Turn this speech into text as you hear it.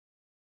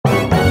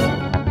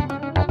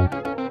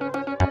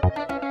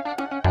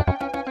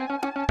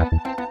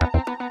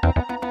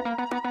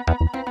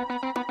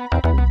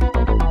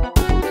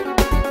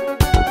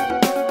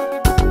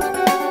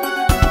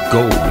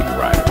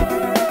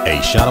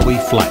shadowy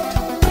flight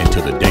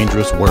into the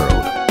dangerous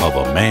world of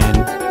a man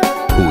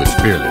who is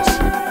fearless.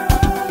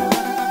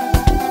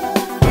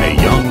 A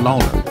young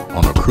loner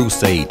on a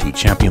crusade to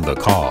champion the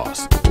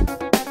cause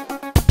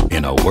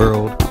in a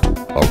world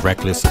of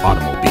reckless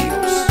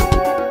automobiles.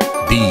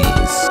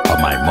 These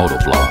are my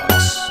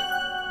motovlogs.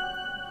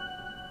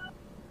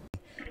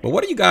 But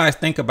what do you guys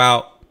think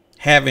about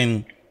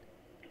having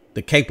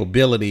the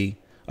capability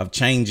of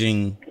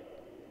changing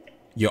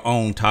your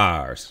own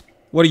tires?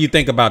 What do you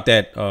think about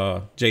that,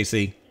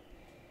 JC?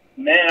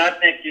 Man, I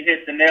think you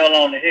hit the nail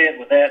on the head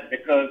with that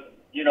because,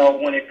 you know,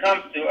 when it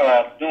comes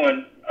to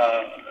doing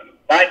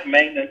bike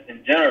maintenance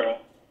in general,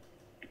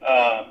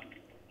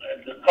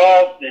 the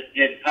cost is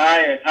getting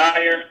higher and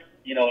higher.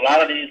 You know, a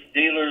lot of these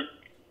dealers,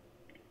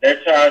 they're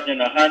charging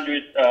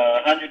 $125,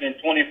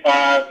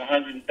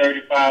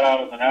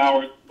 $135 an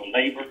hour for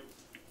labor.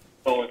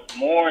 So it's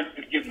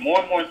getting more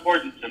and more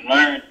important to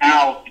learn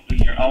how to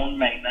do your own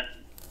maintenance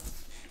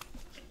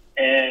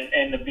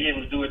and to be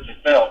able to do it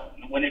yourself.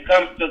 When it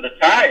comes to the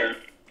tires,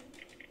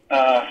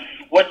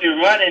 what you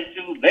run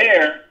into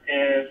there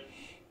is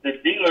the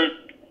dealers,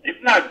 it's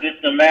not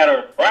just a matter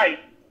of price.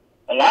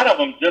 A lot of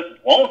them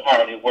just won't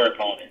hardly work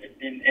on it.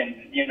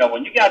 And you know,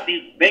 when you got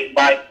these big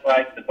bikes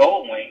like the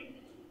Goldwing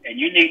and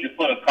you need to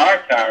put a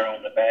car tire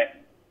on the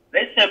back,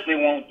 they simply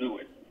won't do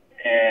it.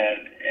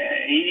 And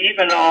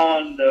even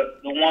on the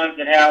ones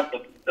that have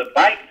the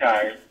bike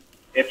tires,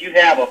 if you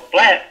have a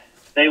flat,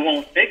 they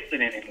won't fix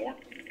it anymore.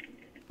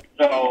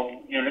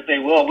 So, you know, they say,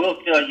 well,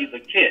 we'll sell you the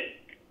kit,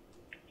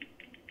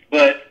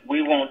 but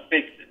we won't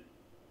fix it.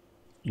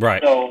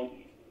 Right. So,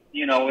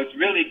 you know, it's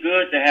really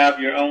good to have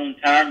your own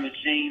tire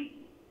machine.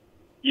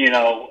 You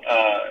know,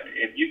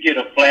 if you get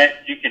a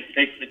flat, you can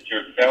fix it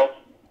yourself.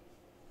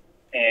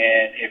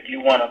 And if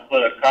you want to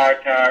put a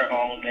car tire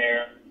on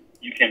there,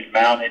 you can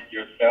mount it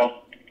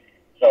yourself.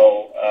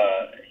 So,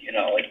 you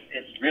know,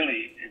 it's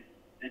really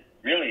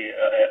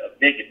a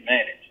big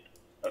advantage,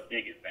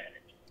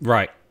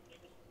 Right.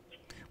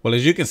 Well,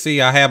 as you can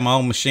see, I have my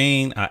own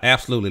machine. I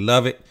absolutely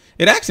love it.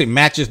 It actually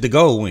matches the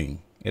Goldwing.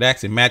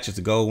 If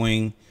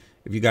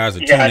you guys are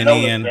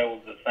tuning in. That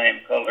was the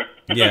same color.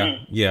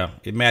 yeah,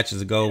 it matches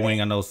the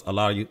Goldwing. I know a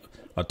lot of you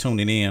are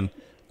tuning in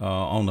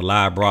on the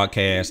live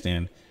broadcast,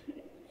 and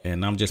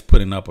I'm just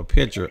putting up a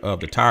picture of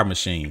the tire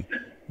machine.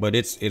 But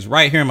it's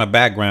right here in my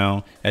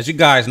background. As you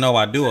guys know,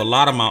 I do a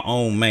lot of my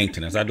own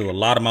maintenance. And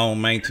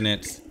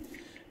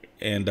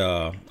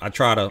I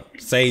try to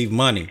save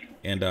money.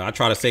 And I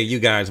try to save you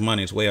guys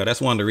money as well.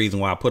 That's one of the reasons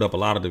why I put up a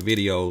lot of the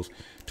videos,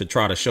 to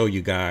try to show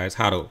you guys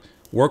how to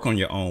work on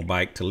your own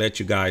bike, to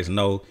let you guys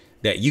know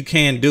that you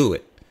can do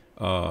it.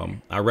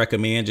 I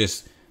recommend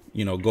just,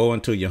 you know, go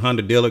into your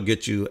Honda dealer,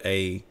 get you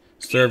a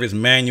service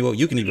manual.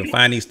 You can even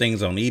find these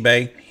things on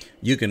eBay.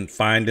 You can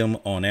find them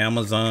on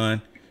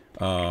Amazon.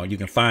 You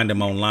can find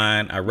them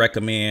online. I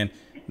recommend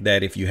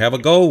that if you have a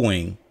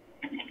Goldwing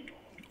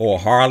or a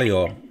Harley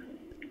or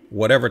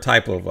whatever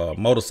type of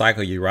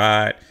motorcycle you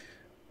ride,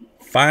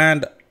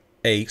 find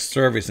a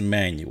service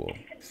manual.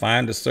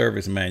 Find a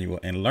service manual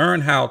and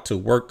learn how to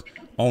work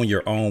on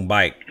your own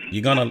bike.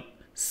 You're going to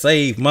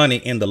save money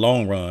in the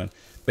long run,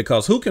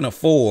 because who can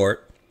afford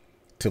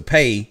to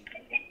pay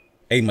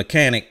a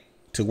mechanic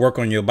to work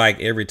on your bike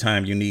every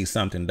time you need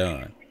something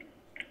done?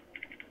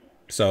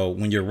 So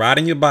when you're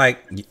riding your bike,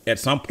 at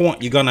some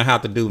point, you're going to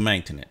have to do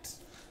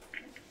maintenance.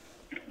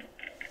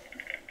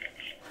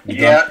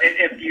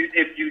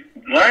 If you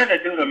learn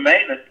to do the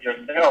maintenance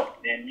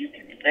yourself, then you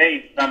can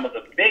save some of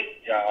the big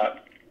jobs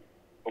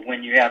for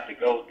when you have to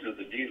go to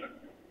the dealer.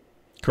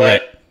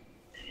 Correct. But,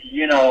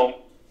 you know,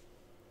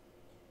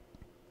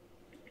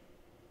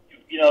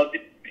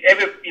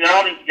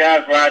 all these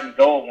guys riding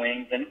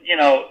Goldwings, and you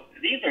know,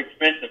 these are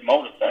expensive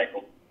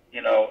motorcycles.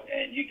 You know,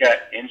 and you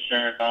got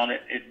insurance on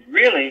it. It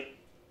really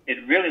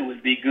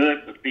would be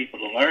good for people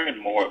to learn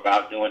more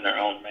about doing their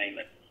own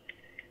maintenance.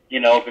 You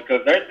know,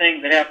 because there are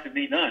things that have to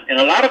be done. And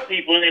a lot of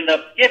people end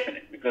up skipping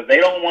it because they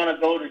don't want to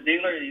go to the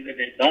dealer. Either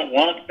they don't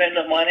want to spend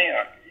the money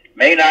or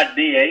may not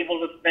be able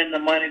to spend the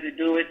money to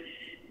do it.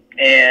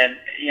 And,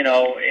 you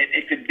know,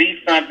 it could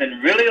be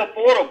something really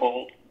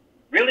affordable,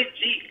 really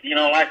cheap, you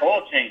know, like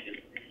oil changes.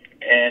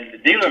 And the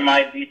dealer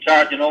might be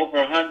charging over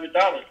 $100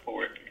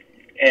 for it.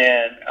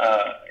 And,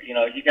 you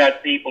know, you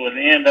got people that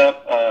end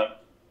up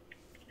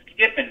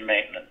skipping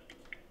maintenance.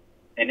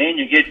 And then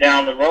you get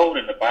down the road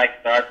and the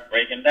bike starts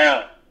breaking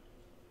down.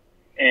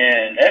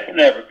 And that's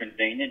never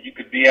convenient. You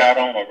could be out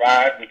on a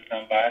ride with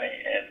somebody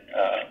and,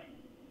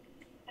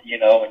 you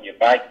know, and your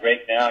bike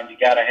breaks down. You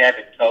got to have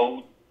it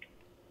towed,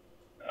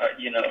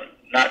 you know,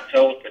 not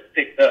towed, but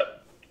picked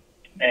up.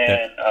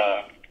 And,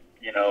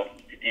 you know,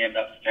 you end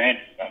up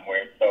stranded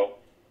somewhere. So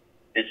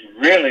it's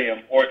really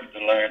important to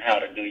learn how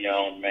to do your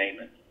own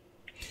maintenance.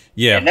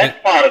 Yeah. And that's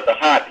part of the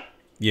hobby.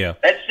 Yeah.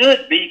 That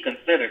should be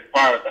considered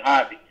part of the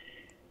hobby.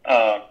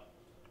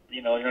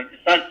 You know,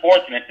 it's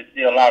unfortunate to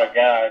see a lot of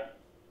guys,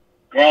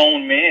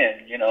 grown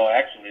men, you know,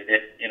 actually,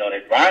 that, you know,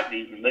 they ride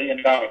these $1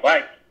 million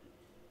bikes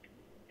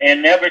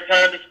and never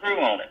turn the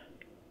screw on it.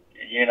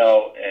 You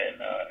know,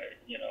 and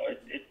You know,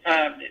 it's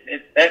time.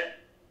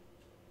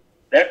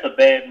 That's a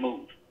bad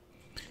move.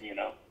 You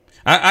know,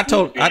 I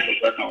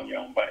work on your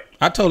own bike.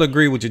 I totally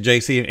agree with you,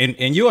 JC.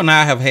 And you and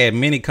I have had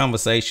many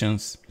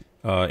conversations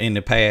in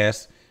the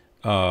past.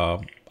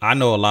 I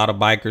know a lot of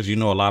bikers. You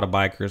know a lot of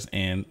bikers,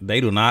 and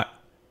they do not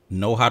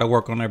know how to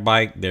work on their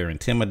bike. They're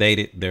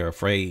intimidated. They're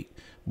afraid.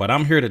 But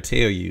I'm here to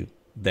tell you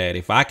that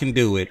if I can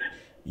do it,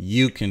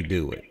 you can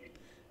do it.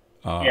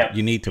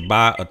 You need to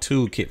buy a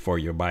toolkit for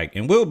your bike,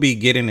 and we'll be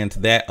getting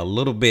into that a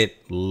little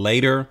bit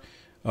later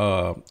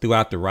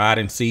throughout the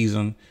riding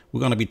season. We're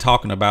going to be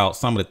talking about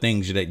some of the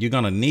things that you're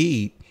going to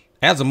need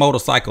as a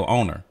motorcycle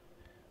owner.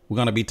 We're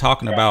going to be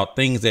talking about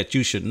things that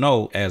you should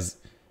know as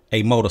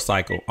a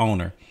motorcycle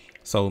owner.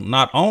 So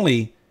not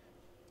only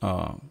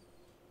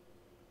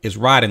is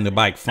riding the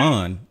bike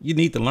fun, you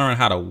need to learn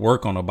how to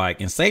work on a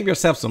bike and save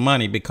yourself some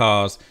money,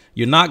 because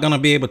you're not going to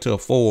be able to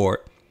afford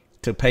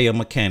to pay a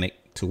mechanic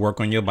to work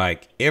on your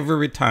bike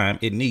every time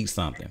it needs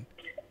something.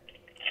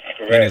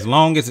 Correct. And as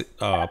long as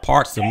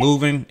parts are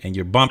moving and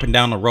you're bumping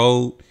down the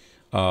road,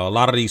 a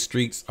lot of these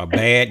streets are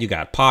bad. You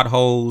got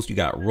potholes, you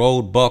got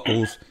road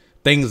buckles,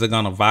 things are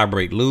going to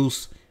vibrate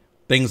loose,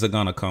 things are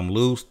going to come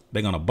loose,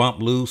 they're going to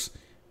bump loose,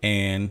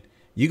 and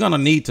you're going to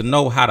need to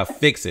know how to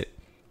fix it.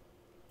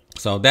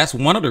 So that's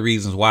one of the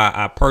reasons why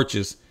I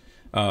purchased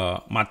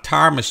my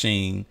tire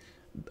machine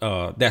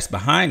that's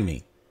behind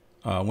me.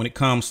 When it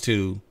comes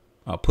to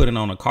putting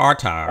on a car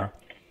tire,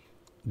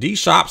 these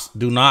shops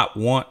do not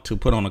want to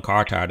put on a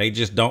car tire. They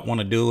just don't want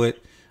to do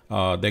it.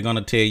 They're going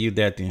to tell you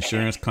that the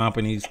insurance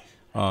companies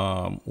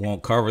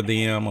won't cover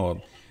them,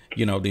 or,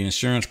 you know, the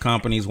insurance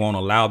companies won't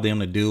allow them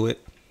to do it.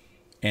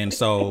 And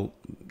so,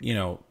 you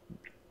know,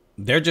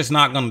 they're just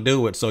not going to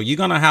do it. So you're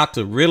going to have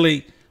to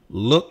really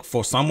look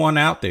for someone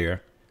out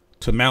there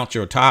to mount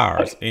your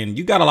tires. And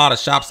you got a lot of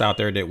shops out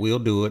there that will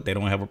do it. They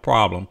don't have a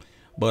problem.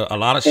 But a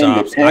lot of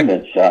shops,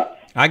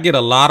 I get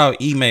a lot of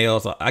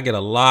emails. I get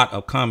a lot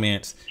of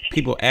comments.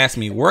 People ask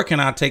me, where can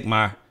I take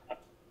my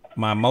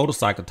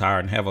motorcycle tire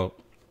and have the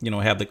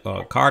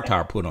car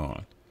tire put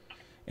on?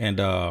 And,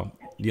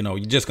 you know,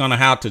 you're just going to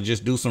have to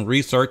just do some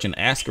research and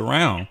ask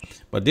around.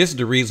 But this is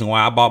the reason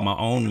why I bought my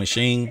own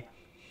machine,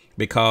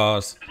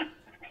 because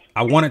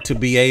I wanted to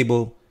be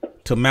able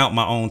to mount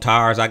my own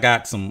tires. I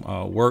got some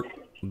work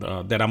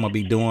that I'm going to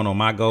be doing on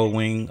my Gold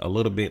Wing a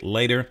little bit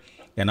later,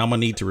 and I'm going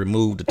to need to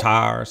remove the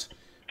tires.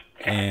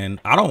 And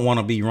I don't want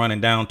to be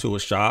running down to a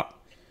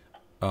shop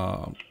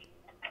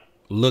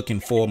looking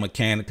for a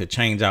mechanic to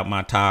change out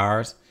my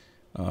tires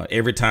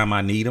every time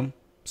I need them.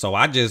 So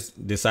I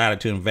just decided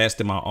to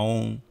invest in my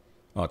own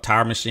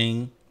tire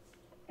machine.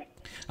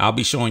 I'll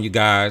be showing you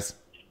guys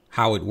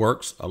how it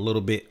works a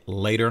little bit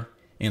later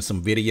in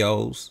some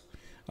videos.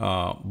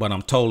 But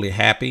I'm totally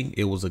happy.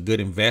 It was a good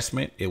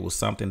investment. It was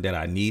something that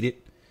I needed.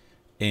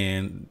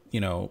 And,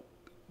 you know,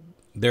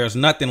 there's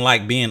nothing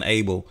like being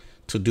able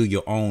to do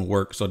your own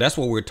work. So that's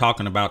what we're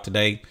talking about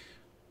today.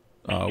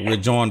 We're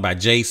joined by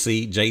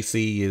JC.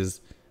 JC is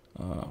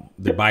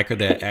the biker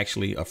that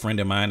actually a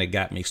friend of mine that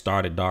got me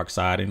started dark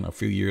siding a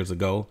few years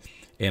ago,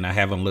 and I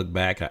haven't looked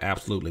back. I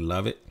absolutely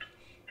love it.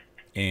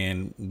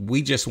 And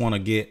we just want to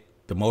get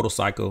the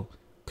motorcycle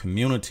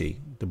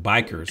community, the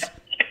bikers,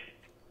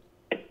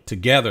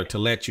 together to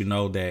let you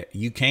know that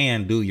you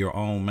can do your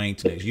own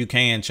maintenance. You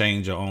can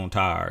change your own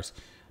tires.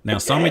 Now,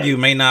 some of you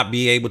may not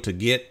be able to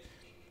get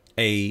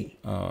a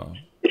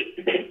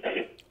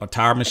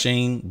tire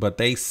machine, but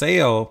they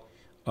sell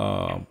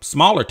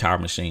smaller tire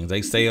machines.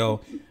 They sell,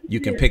 you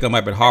can pick them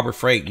up at Harbor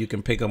Freight. You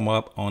can pick them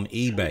up on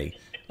eBay,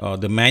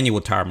 the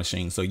manual tire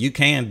machine. So you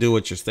can do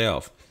it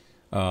yourself.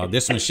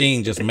 This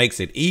machine just makes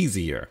it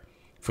easier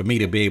for me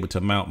to be able to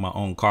mount my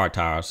own car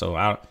tire. So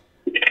I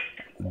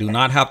do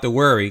not have to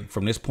worry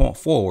from this point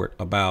forward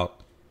about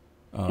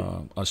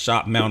a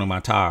shop mounting my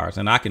tires.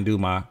 And I can do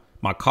my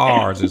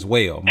cars as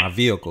well, my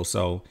vehicle.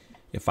 So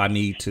if I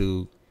need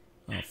to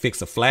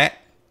fix a flat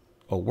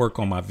or work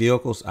on my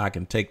vehicles, I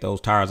can take those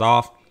tires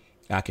off,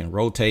 I can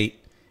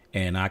rotate,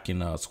 and I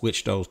can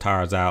switch those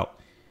tires out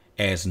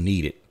as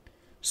needed.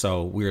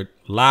 So we're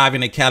live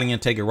in the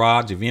Caliente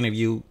garage. If any of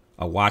you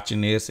are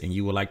watching this and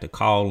you would like to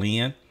call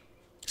in,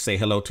 say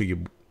hello to your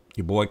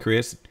boy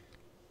Chris,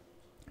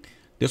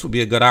 this would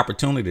be a good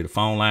opportunity. The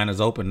phone line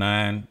is open,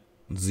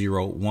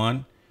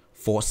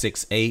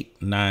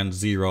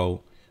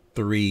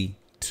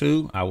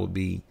 901-468-9032. I would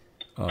be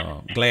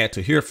glad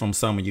to hear from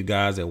some of you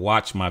guys that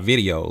watch my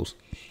videos.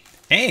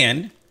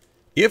 And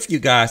if you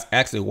guys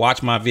actually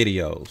watch my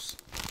videos,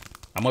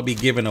 I'm gonna be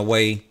giving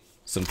away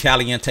some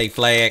Caliente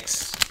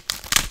flags.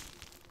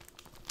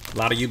 A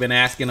lot of you been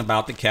asking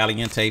about the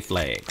Caliente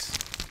flags.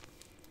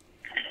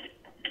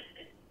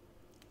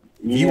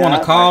 If you want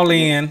to call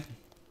in,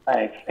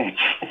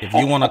 if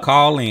you want to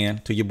call in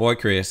to your boy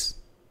Chris,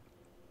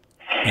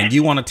 and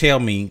you want to tell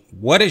me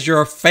what is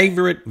your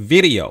favorite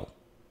video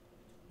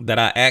that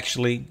I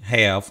actually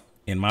have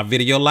in my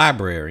video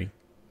library,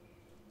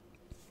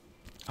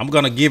 I'm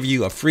going to give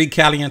you a free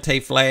Caliente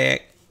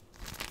flag,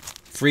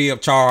 free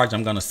of charge.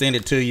 I'm going to send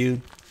it to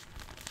you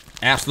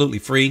absolutely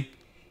free.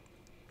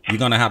 You're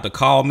going to have to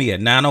call me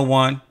at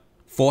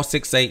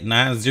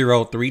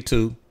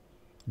 901-468-9032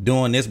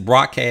 during this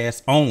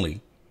broadcast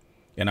only.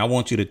 And I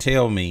want you to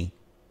tell me,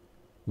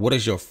 what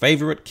is your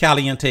favorite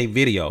Caliente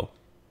video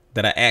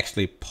that I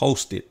actually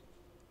posted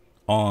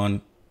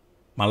on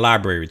my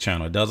library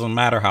channel? It doesn't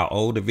matter how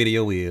old the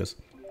video is.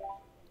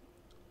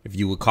 If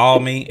you would call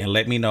me and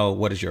let me know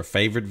what is your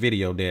favorite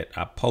video that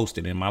I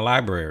posted in my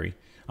library,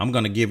 I'm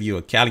going to give you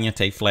a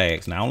Caliente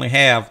flags. Now, I only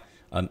have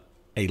a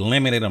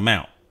limited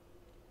amount.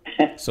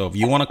 So if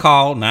you want to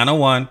call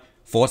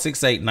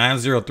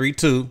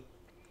 901-468-9032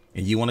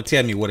 and you want to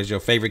tell me what is your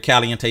favorite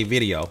Caliente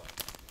video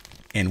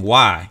and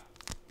why,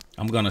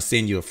 I'm going to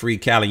send you a free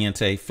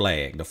Caliente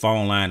flag. The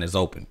phone line is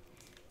open.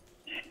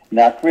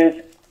 Now, Chris,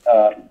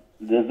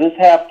 does this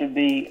have to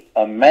be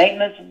a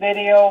maintenance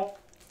video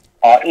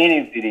or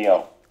any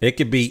video? It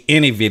could be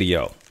any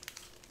video.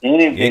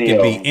 Any video. It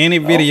could be any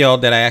video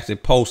that I actually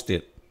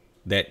posted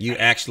that you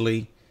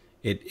actually,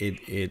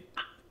 it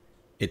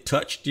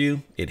touched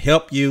you, it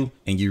helped you,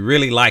 and you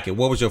really like it.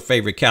 What was your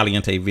favorite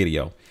Caliente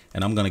video?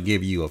 And I'm going to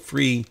give you a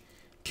free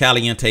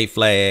Caliente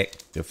flag,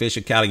 the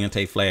official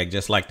Caliente flag,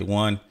 just like the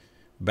one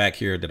back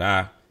here that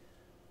I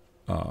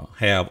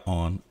have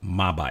on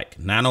my bike.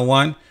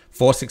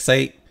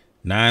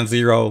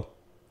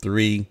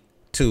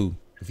 901-468-9032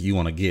 if you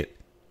want to get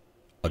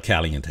a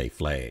Caliente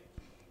flag.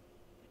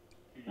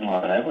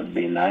 Oh, that would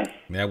be nice.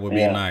 That would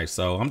be nice.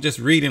 So I'm just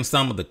reading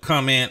some of the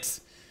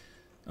comments.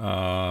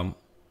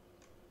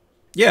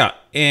 Yeah,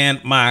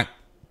 and my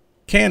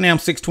Can-Am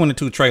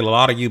 622 trailer. A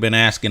lot of you been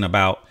asking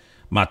about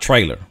my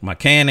trailer, my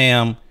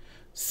Can-Am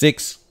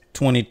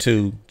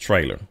 622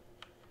 trailer.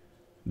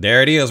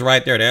 There it is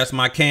right there. That's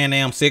my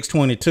Can-Am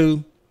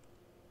 622.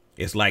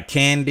 It's like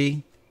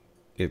candy.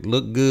 It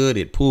look good.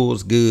 It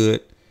pulls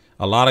good.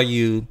 A lot of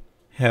you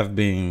have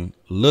been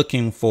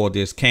looking for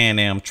this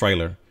Can-Am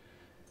trailer,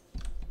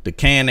 the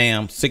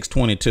Can-Am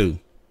 622.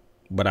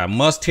 But I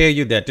must tell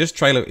you that this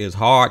trailer is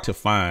hard to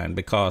find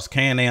because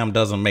Can-Am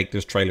doesn't make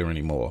this trailer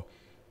anymore.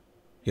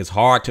 It's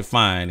hard to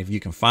find. If you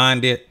can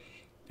find it,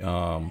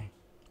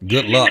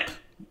 good luck.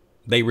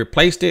 They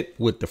replaced it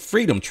with the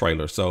Freedom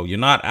trailer, so you're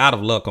not out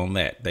of luck on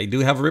that. They do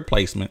have a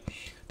replacement,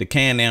 the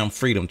Can-Am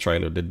Freedom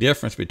trailer. The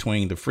difference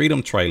between the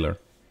Freedom trailer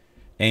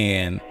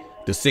and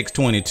the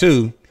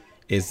 622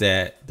 is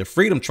that the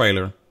Freedom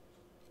trailer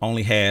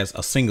only has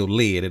a single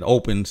lid. It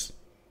opens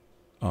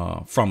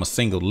from a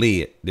single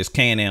lid. This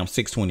Can-Am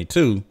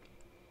 622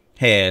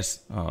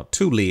 has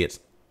two lids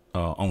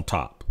on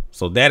top.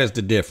 So that is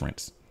the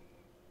difference.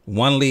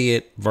 One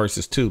lid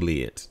versus two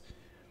lids.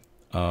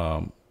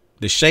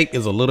 The shape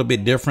is a little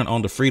bit different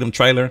on the Freedom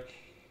trailer,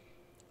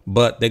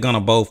 but they're going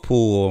to both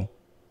pull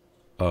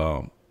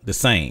the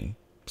same.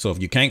 So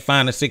if you can't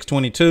find the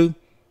 622,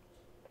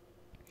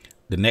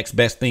 the next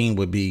best thing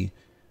would be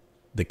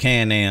the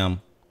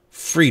Can-Am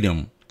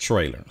Freedom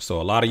trailer. So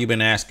a lot of you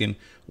been asking,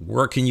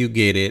 where can you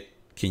get it?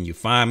 Can you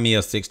find me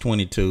a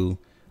 622?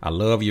 I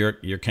love your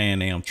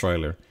Can-Am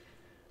trailer.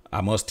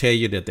 I must tell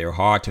you that they're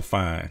hard to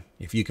find.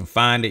 If you can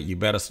find it, you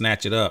better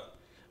snatch it up.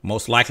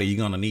 Most likely you're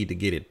going to need to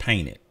get it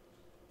painted.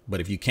 But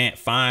if you can't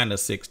find a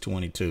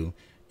 622,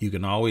 you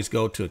can always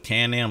go to a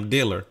Can-Am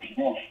dealer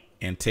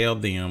and tell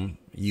them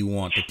you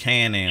want the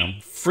Can-Am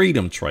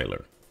Freedom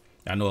trailer.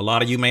 I know a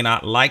lot of you may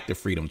not like the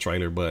Freedom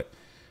trailer, but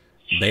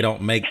they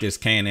don't make this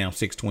Can-Am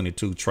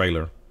 622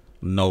 trailer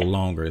no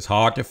longer. It's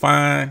hard to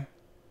find.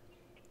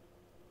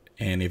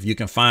 And if you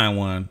can find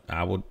one,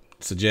 I would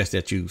suggest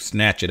that you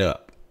snatch it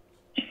up.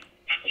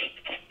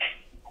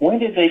 When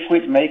did they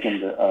quit making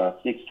the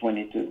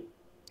 622?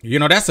 You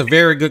know, that's a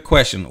very good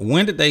question.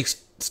 When did they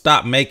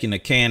stop making the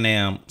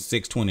Can-Am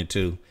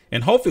 622?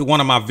 And hopefully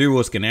one of my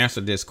viewers can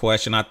answer this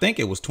question. I think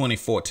it was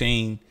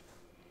 2014.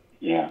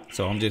 Yeah.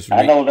 So I'm just...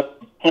 I know that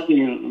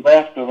plenty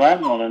left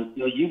around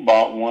until you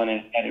bought one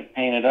and had it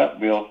painted up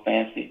real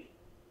fancy.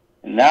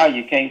 And now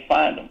you can't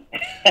find them.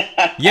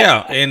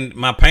 Yeah, and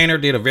my painter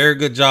did a very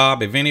good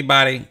job. If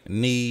anybody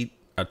need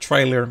a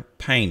trailer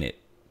painted,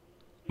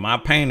 my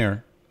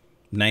painter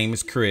name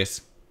is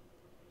Chris.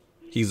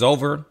 He's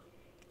over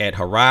at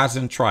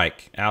Horizon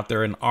Trike out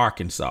there in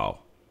Arkansas.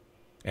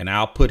 And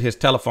I'll put his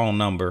telephone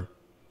number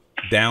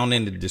down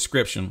in the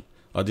description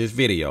of this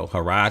video.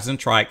 Horizon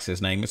Trikes,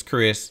 his name is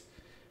Chris.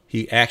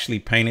 He actually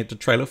painted the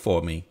trailer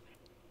for me.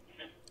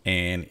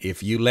 And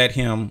if you let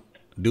him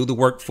do the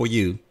work for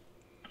you,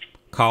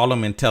 call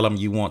him and tell him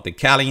you want the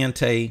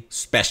Caliente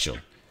special.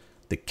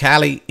 The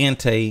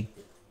Caliente,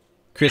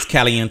 Chris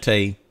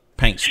Caliente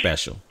paint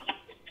special.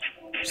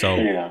 So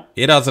yeah,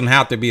 it doesn't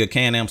have to be a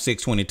Can-Am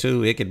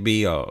 622. It could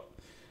be a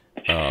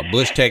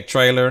Bush Tech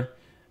trailer.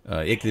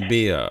 It could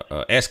be a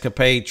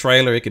Escapade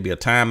trailer. It could be a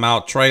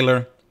Timeout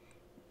trailer.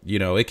 You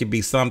know, it could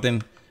be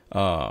something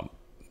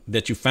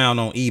that you found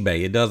on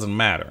eBay. It doesn't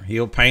matter.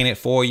 He'll paint it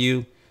for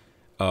you.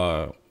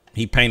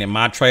 He painted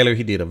my trailer.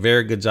 He did a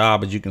very good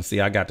job. As you can see,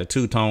 I got the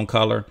two-tone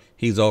color.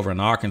 He's over in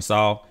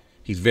Arkansas.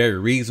 He's very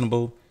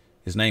reasonable.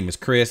 His name is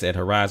Chris at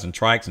Horizon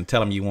Trikes, and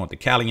tell him you want the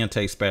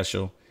Caliente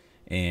special,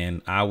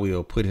 and I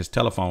will put his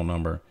telephone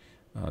number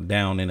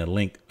down in the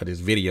link of this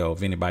video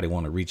if anybody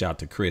want to reach out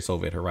to Chris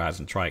over at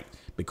Horizon Trike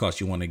because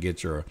you want to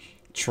get your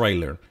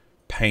trailer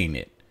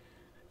painted.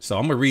 So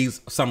I'm gonna read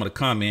some of the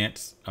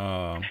comments.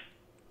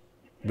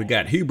 We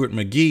got Hubert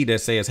McGee that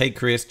says, "Hey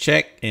Chris,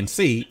 check and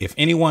see if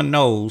anyone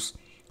knows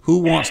who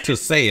wants to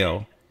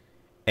sell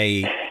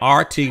a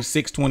RT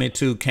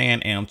 622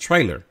 Can-Am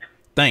trailer.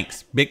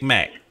 Thanks, Big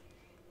Mac."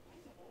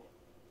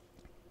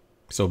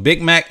 So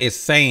Big Mac is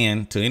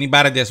saying to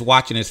anybody that's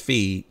watching his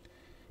feed,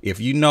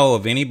 if you know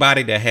of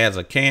anybody that has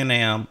a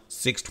Can-Am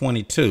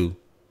 622,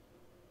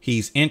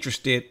 he's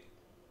interested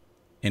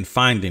in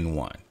finding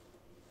one.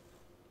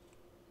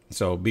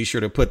 So be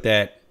sure to put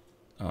that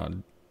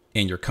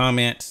in your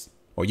comments,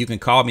 or you can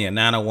call me at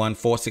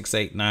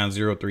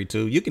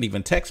 901-468-9032. You can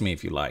even text me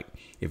if you like.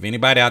 If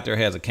anybody out there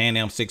has a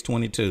Can-Am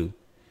 622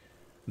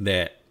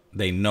 that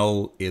they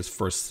know is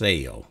for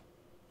sale.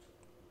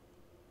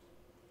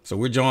 So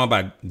we're joined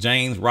by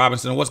James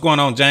Robinson. What's going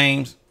on,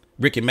 James?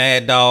 Ricky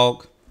Mad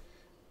Dog,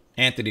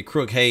 Anthony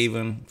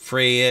Crookhaven,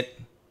 Fred,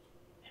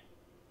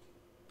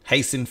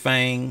 Hasten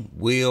Fang,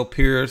 Will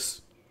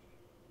Pierce.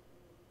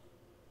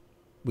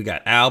 We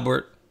got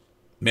Albert,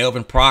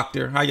 Melvin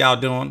Proctor. How y'all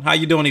doing? How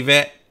you doing,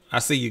 Yvette? I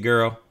see you,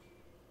 girl.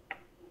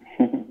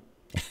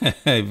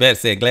 Yvette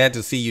said, "Glad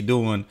to see you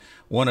doing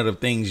one of the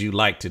things you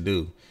like to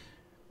do."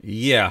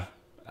 Yeah,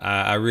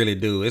 I really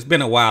do. It's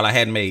been a while. I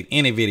hadn't made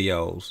any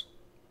videos.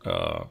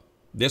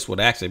 This would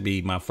actually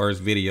be my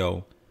first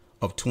video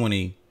of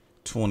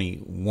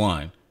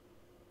 2021.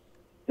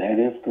 That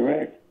is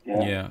correct.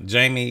 Yeah.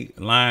 Jamie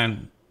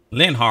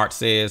Linhart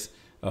says,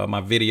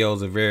 my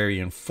videos are very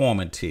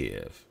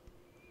informative.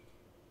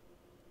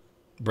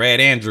 Brad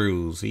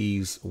Andrews,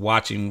 he's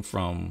watching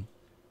from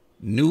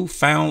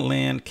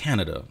Newfoundland,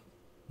 Canada.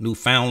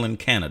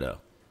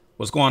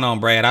 What's going on,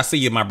 Brad? I see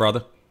you, my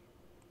brother.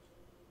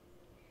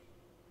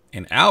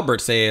 And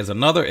Albert says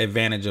another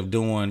advantage of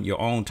doing your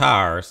own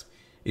tires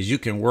is you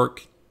can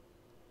work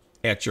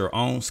at your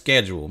own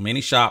schedule.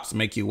 Many shops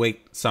make you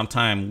wait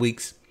sometime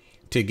weeks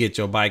to get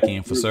your bike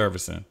in for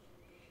servicing.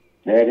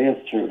 That is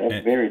true.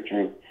 That's very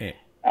true.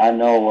 I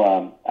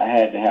know I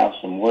had to have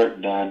some work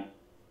done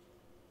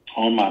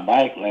on my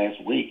bike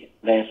last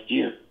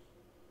year.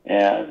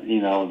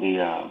 You know,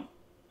 the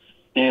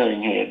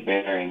steering head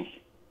bearings,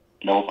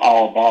 those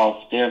all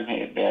ball steering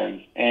head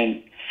bearings.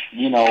 And,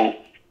 you know,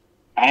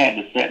 I had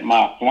to set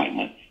my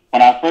appointment.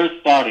 When I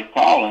first started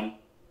calling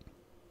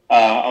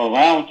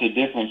around to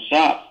different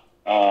shops,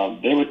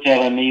 they were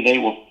telling me they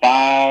were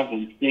 5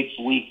 and 6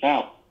 weeks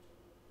out.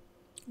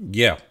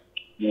 Yeah.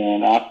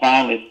 And I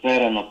finally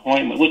set an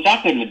appointment, which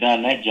I couldn't have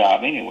done that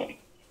job anyway.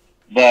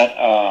 But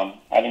I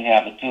didn't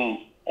have the tools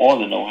or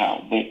the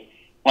know-how. But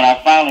when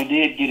I finally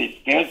did get it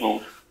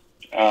scheduled,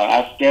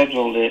 I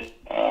scheduled it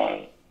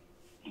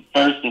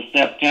 1st of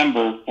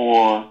September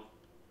for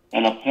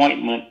an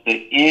appointment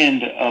the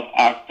end of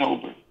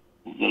October,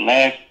 the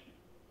last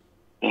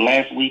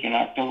week in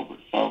October.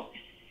 So,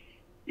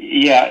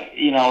 yeah,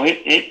 you know,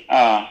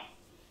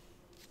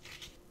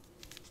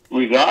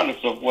 regardless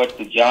of what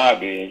the job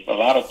is, a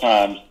lot of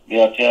times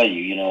they'll tell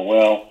you, you know,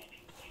 well,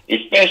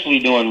 especially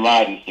during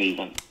riding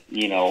season,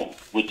 you know,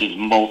 which is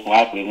most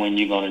likely when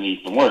you're going to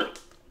need some work.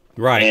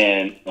 Right.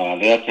 And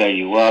they'll tell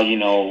you, well, you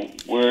know,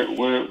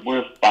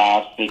 we're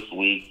 5, 6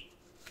 weeks,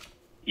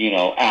 you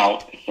know,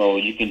 out, so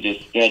you can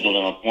just schedule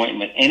an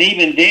appointment. And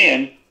even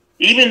then,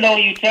 even though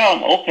you tell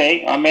them,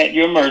 okay, I'm at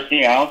your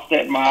mercy, I'll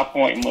set my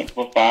appointment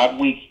for 5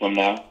 weeks from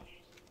now.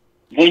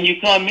 When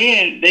you come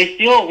in, they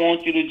still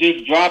want you to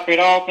just drop it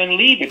off and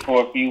leave it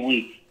for a few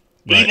weeks.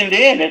 Right. Even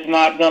then, it's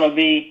not going to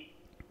be,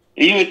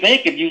 you would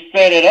think if you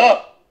set it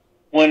up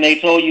when they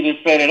told you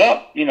to set it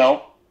up, you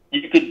know,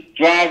 you could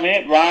ride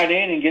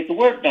in and get the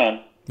work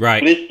done.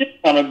 Right. But it's still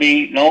going to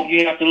be, no,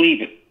 you have to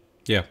leave it.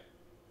 Yeah.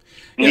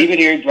 Leave it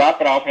here,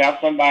 drop it off, have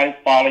somebody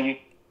follow you,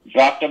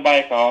 drop the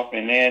bike off,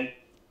 and then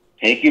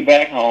take you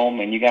back home,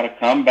 and you got to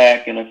come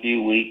back in a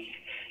few weeks.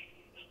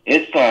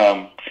 It's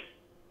a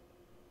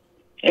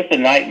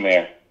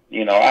nightmare.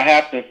 You know, I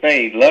have to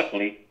say,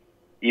 luckily,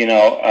 you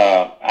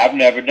know, I've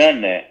never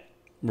done that.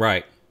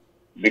 Right.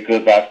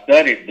 Because I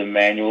studied the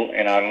manual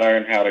and I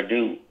learned how to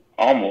do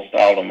almost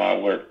all of my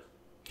work.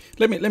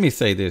 Let me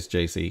say this,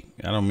 JC.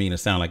 I don't mean to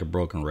sound like a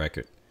broken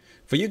record.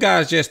 For you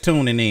guys just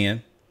tuning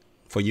in,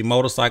 for you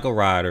motorcycle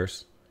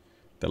riders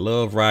that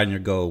love riding your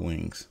Gold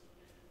Wings,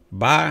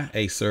 buy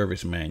a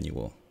service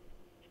manual.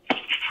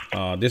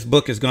 This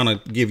book is going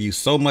to give you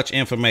so much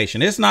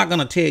information. It's not going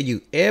to tell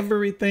you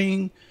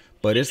everything,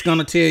 but it's going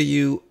to tell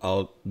you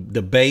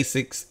the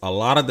basics, a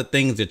lot of the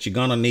things that you're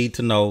going to need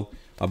to know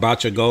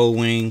about your Gold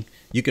Wing.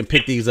 You can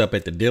pick these up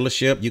at the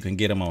dealership. You can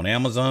get them on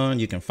Amazon.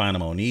 You can find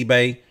them on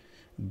eBay.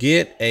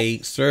 Get a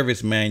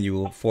service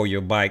manual for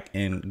your bike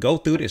and go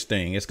through this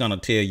thing. It's going to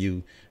tell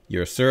you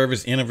your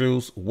service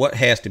interviews, what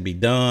has to be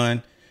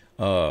done.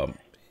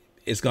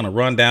 It's going to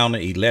run down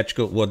the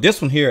electrical. Well,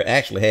 this one here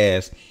actually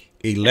has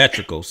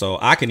electrical, so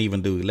I can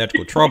even do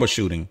electrical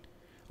troubleshooting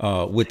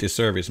with the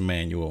service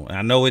manual.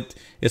 I know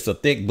it's a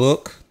thick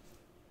book,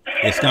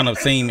 it's gonna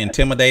seem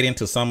intimidating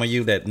to some of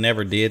you that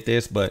never did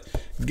this, but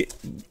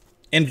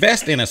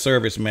invest in a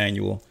service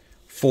manual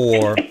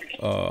for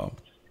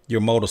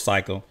your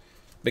motorcycle,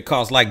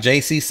 because like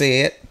JC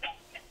said,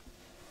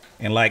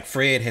 and like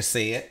Fred has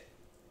said,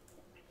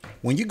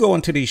 when you go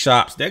into these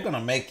shops, they're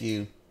gonna make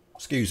you,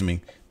 excuse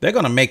me, they're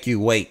gonna make you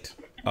wait.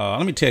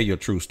 Let me tell you a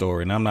true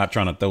story, and I'm not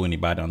trying to throw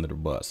anybody under the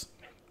bus.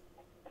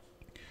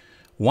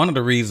 One of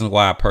the reasons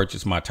why I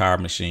purchased my tire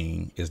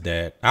machine is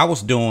that I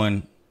was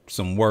doing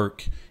some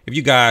work. If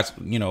you guys,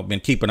 you know, been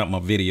keeping up my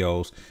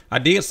videos, I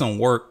did some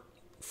work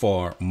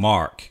for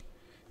Mark,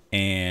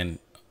 and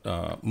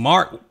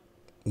Mark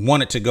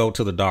wanted to go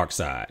to the dark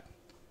side.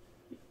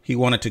 He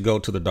wanted to go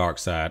to the dark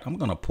side. I'm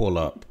gonna pull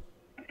up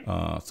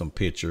some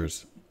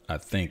pictures. I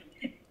think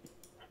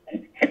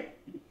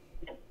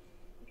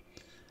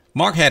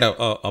Mark had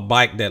a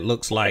bike that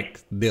looks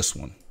like this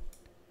one,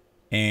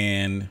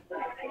 and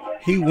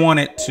he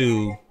wanted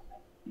to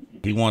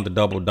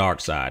double dark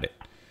sided,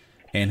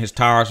 and his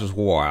tires was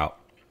wore out.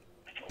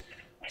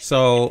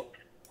 So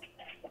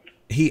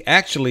he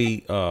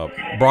actually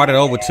brought it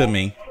over to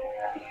me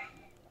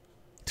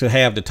to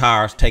have the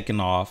tires taken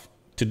off,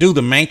 to do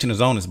the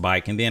maintenance on his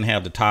bike, and then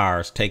have the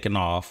tires taken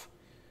off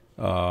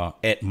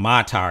at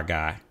my tire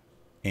guy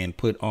and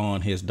put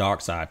on his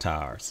dark side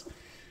tires.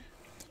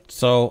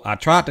 So I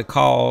tried to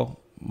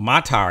call my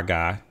tire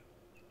guy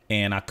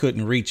and I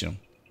couldn't reach him.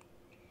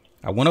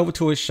 I went over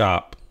to his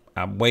shop.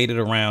 I waited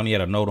around. He had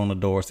a note on the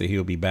door, said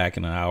he'll be back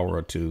in an hour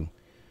or two.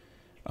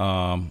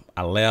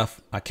 I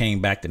left. I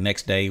came back the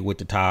next day with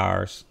the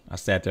tires. I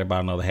sat there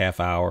about another half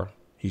hour.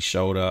 He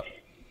showed up,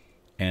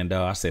 and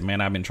I said,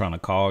 "Man, I've been trying to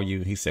call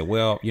you." He said,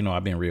 "Well, you know,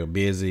 I've been real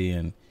busy,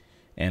 and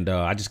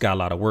I just got a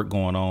lot of work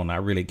going on. I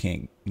really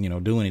can't, you know,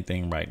 do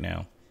anything right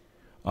now."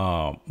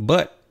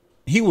 But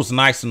he was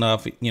nice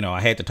enough. You know,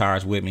 I had the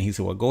tires with me. He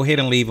said, "Well, go ahead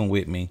and leave them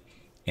with me,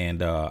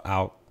 and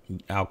I'll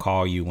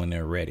call you when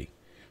they're ready."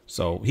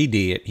 So he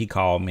did. He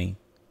called me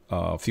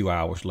a few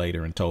hours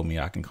later and told me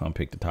I can come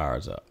pick the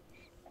tires up.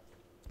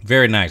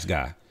 Very nice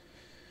guy.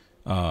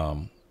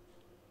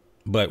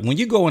 But when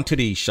you go into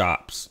these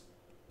shops,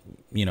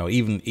 you know,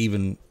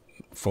 even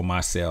for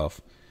myself,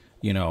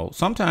 you know,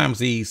 sometimes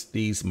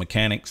these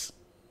mechanics,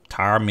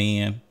 tire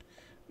men,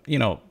 you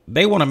know,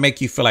 they want to make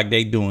you feel like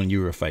they doing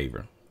you a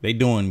favor. They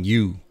doing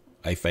you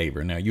a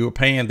favor. Now, you're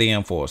paying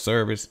them for a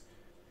service.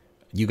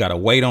 You got to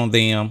wait on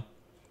them.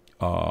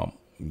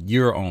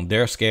 You're on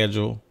their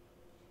schedule.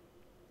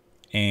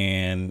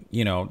 And,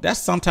 you know, that's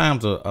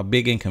sometimes a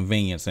big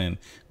inconvenience. And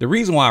the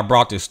reason why I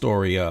brought this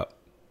story up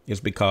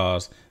is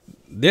because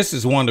this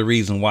is one of the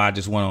reasons why I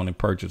just went on and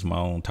purchased my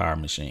own tire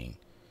machine.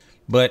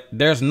 But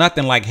there's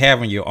nothing like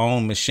having your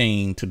own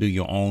machine to do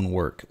your own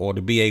work, or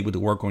to be able to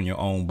work on your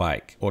own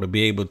bike, or to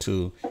be able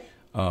to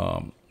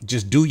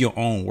just do your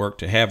own work,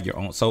 to have your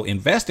own. So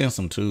invest in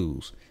some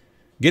tools,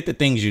 get the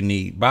things you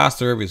need, buy a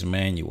service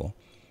manual,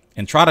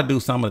 and try to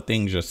do some of the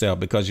things yourself,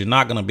 because you're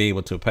not going to be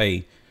able to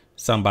pay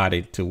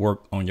somebody to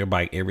work on your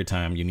bike every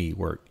time you need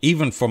work.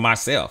 Even for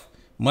myself,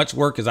 much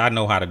work as I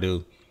know how to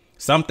do,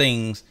 some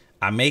things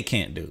I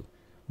can't do,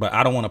 but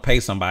I don't want to pay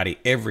somebody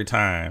every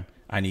time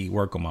I need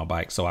work on my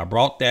bike. So I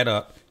brought that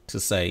up to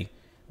say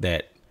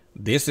that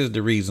this is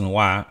the reason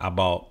why I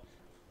bought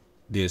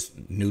this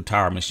new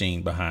tire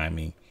machine behind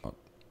me.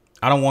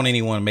 I don't want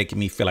anyone making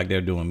me feel like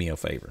they're doing me a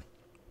favor.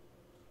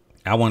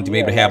 I wanted to be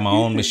able to have my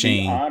own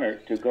machine.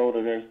 Honored to go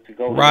to this,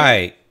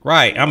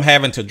 Right. I'm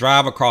having to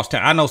drive across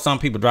town. I know some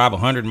people drive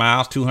 100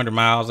 miles, 200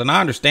 miles, and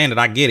I understand it.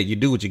 I get it. You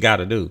do what you got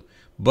to do.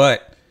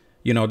 But,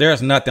 you know,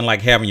 there's nothing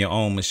like having your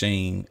own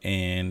machine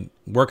and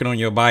working on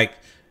your bike.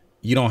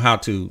 You don't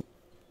have to,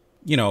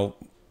 you know,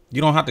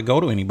 you don't have to go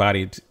to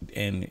anybody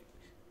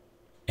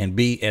and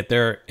be at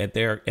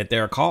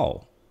their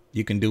call.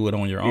 You can do it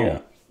on your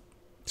own.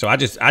 So I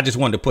just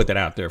wanted to put that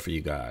out there for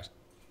you guys.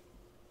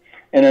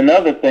 And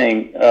another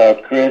thing,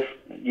 Chris,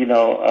 you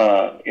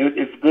know,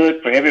 it's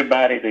good for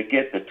everybody to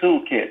get the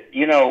toolkit.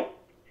 You know,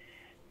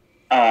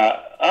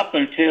 up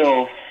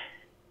until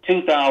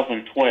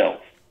 2012,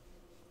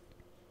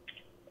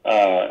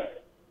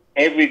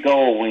 every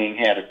Gold Wing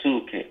had a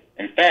toolkit.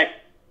 In fact,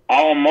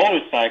 all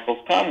motorcycles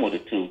come with a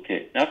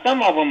toolkit. Now,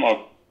 some of them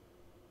are,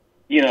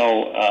 you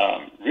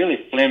know,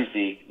 really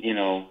flimsy, you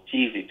know,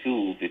 cheesy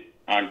tools that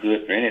aren't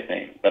good for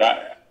anything. But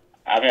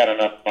I've had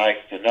enough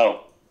bikes to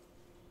know.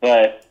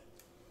 But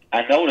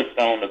I noticed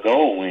on the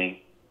Gold Wing,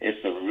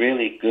 it's a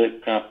really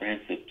good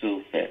comprehensive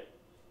tool set.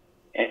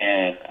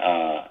 And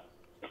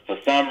for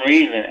some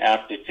reason,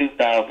 after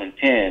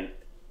 2010,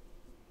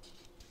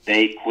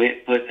 they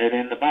quit putting it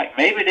in the bike.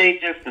 Maybe they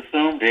just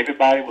assumed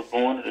everybody was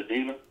going to the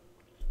dealer.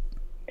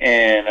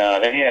 And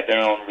they had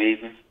their own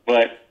reasons.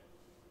 But,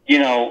 you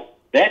know,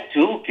 that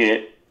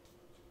toolkit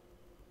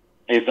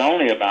is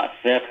only about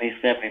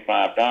 $70,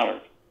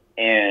 $75.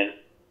 And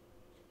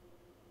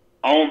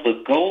on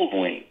the Gold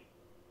Wing,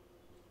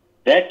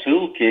 that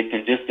toolkit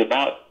can just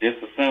about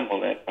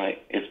disassemble that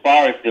bike. As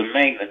far as the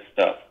maintenance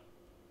stuff,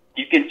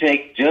 you can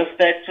take just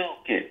that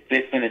toolkit,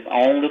 fits in its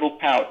own little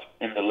pouch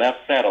in the left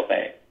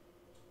saddlebag.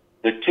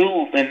 The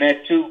tools in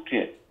that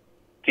toolkit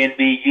can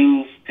be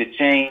used to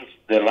change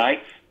the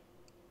lights,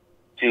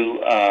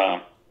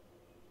 to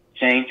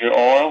change your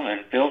oil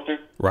and filter.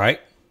 Right.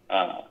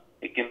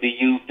 It can be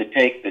used to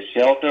take the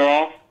shelter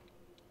off.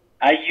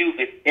 I use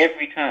it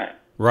every time.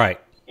 Right.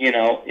 You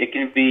know, it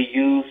can be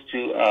used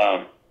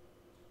to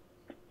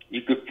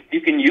you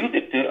can use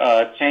it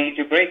to change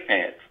your brake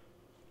pads.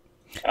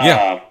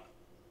 Yeah.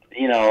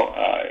 You know,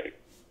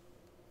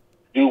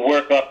 do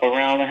work up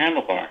around the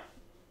handlebar.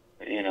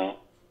 You know,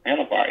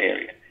 handlebar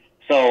area.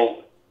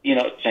 So, you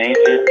know, change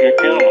your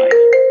tail lights.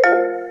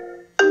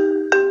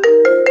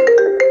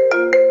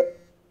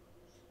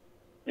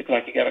 Looks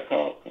like you got a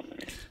call coming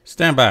in.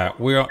 Stand by.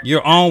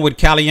 You're on with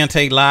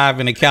Caliente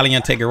Live in the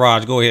Caliente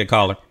Garage. Go ahead,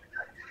 caller.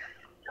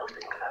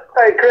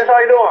 Hey, Chris, how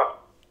you doing?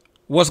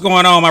 What's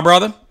going on, my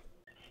brother?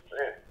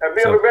 Have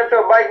you ever been to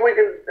a bike week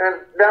and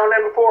down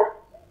there before?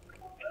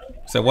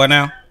 So what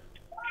now?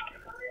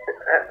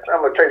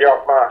 I'm gonna take you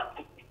off my.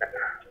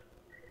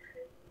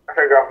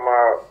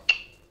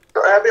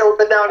 Have you ever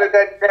been down to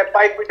that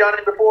bike week down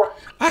there before?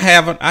 I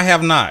haven't. I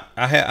have not.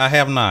 I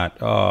have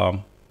not.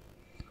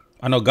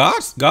 I know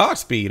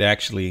Godspeed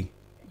actually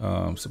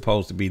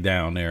supposed to be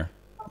down there,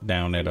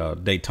 down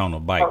at Daytona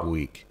Bike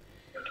Week.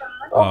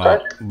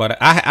 Okay. But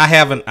I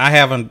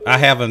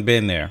haven't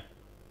been there.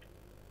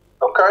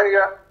 Okay,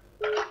 yeah.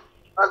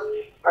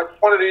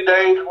 One of these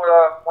days when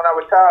I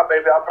retire,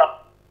 maybe I'll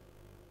probably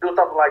do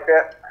something like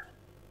that.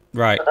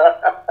 Right.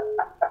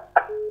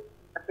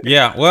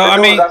 Yeah. Well, I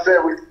mean, I said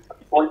we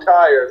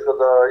retire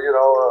because you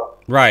know.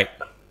 Right.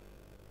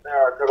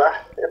 Yeah, because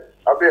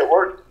I'll be at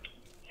work.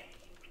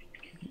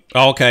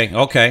 Okay.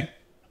 Okay.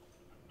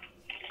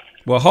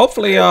 Well,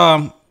 hopefully,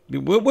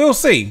 we'll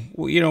see.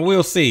 You know,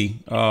 we'll see.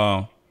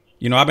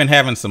 You know, I've been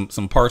having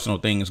some personal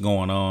things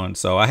going on,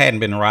 so I hadn't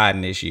been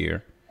riding this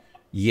year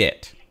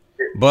yet.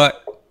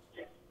 But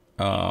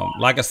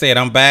like I said,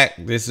 I'm back.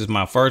 This is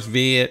my first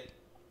vid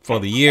for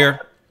the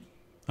year.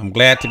 I'm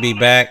glad to be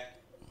back.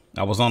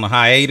 I was on a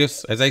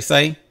hiatus, as they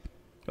say,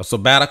 a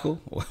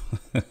sabbatical.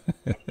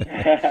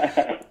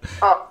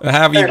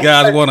 However you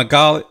guys want to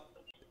call it.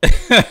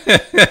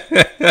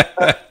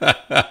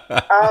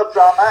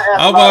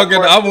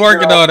 I'm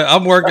working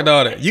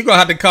on it. You're gonna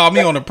have to call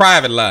me on a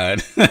private line.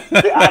 I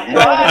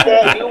tried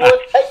that. You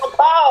wouldn't take a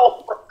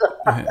call.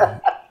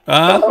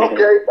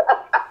 Okay.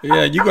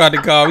 Yeah, you got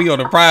to call me on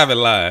a private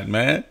line,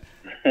 man.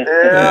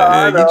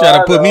 Yeah, you try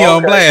to put me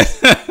on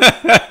blast. But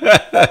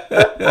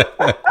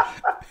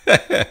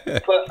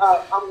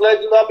I'm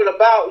glad you're up and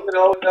about, you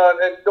know,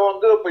 and doing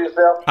good for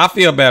yourself. I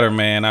feel better,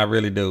 man. I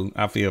really do.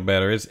 I feel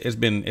better. It's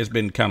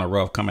been kind of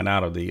rough coming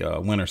out of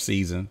the winter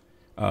season,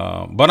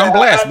 but I'm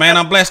blessed, man.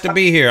 I'm blessed to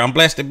be here. I'm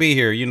blessed to be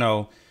here. You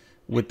know,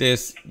 with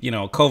this, you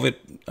know, COVID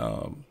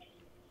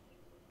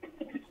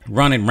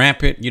running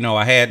rampant. You know,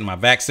 I had my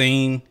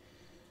vaccine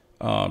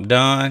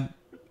done,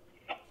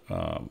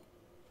 and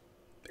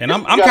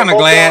I'm kind of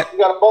glad. You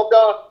got them both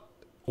done?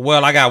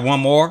 Well, I got one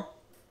more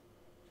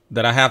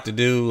that I have to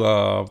do,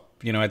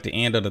 you know, at the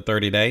end of the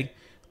 30-day.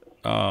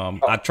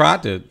 I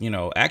tried to, you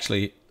know,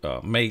 actually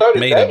make 30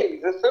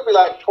 days. It should be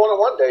like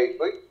 21 days.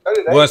 30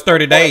 days. Well, it's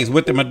 30 days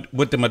with the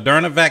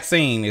Moderna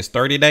vaccine. It's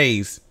 30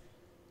 days.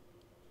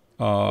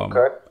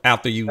 Okay.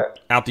 After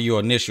your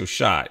initial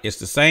shot. It's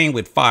the same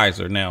with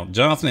Pfizer. Now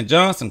Johnson &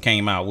 Johnson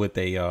came out with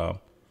a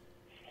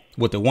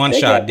one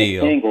shot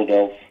deal. Single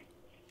dose.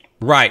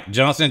 Right.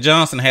 Johnson &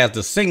 Johnson has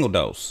the single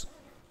dose.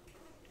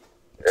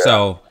 Yeah.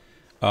 So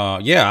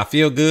yeah, I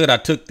feel good. I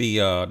took the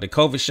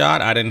COVID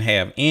shot. I didn't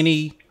have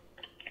any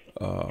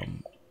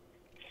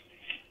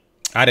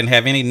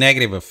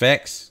negative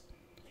effects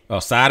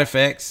or side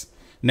effects.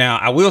 Now,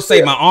 I will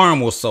say my arm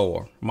was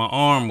sore. My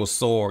arm was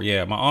sore.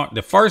 Yeah, my arm.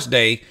 The first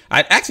day,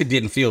 I actually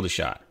didn't feel the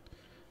shot.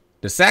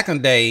 The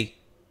second day,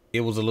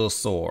 it was a little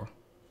sore.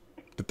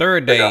 The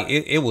third day,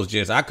 it was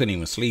just, I couldn't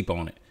even sleep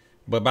on it.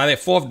 But by that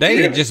fourth day,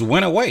 it just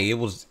went away. It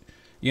was,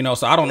 you know,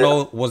 so I don't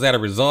know, was that a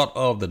result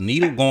of the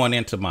needle going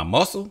into my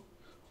muscle?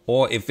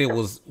 Or if it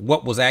was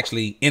what was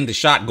actually in the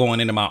shot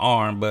going into my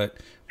arm. But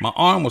my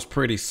arm was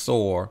pretty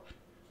sore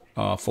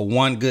for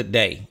one good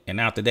day, and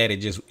after that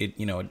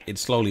it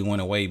slowly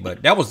went away.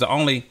 But that was the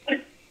only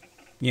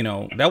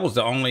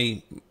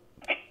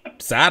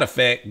side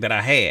effect that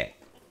I had.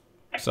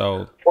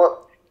 So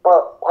well,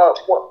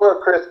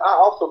 Chris, I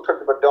also took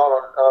the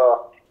Moderna.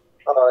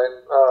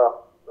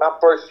 My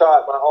first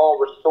shot, my arm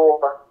was sore,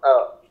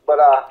 but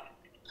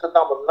since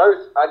I'm a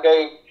nurse, I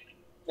gave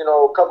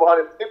a couple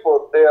hundred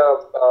people their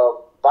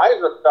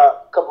Pfizer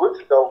shot a couple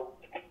weeks ago.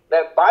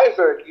 That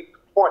Pfizer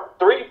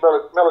 0.3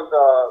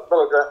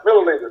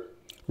 milliliters.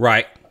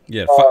 Right.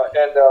 Yeah.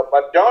 And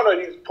Moderna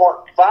uses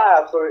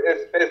 0.5, so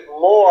it's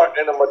more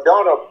in the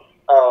Moderna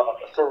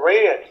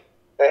syringe.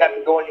 They have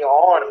to go in your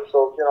arm,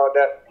 so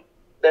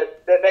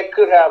that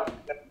could have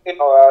you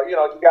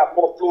got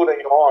more fluid in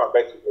your arm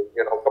basically,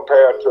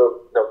 compared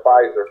to the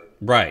Pfizer.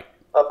 Right.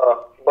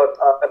 But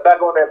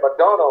back on that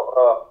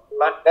Moderna,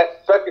 that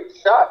second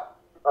shot,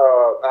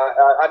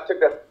 I took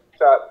that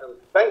shot in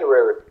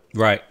January.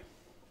 Right.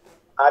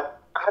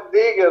 I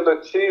did get a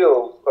little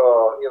chills,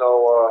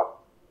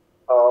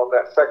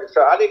 that second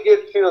shot. I didn't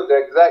get chills the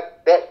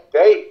exact that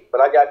day,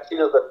 but I got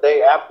chills the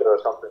day after or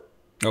something.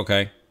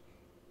 Okay.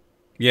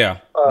 Yeah.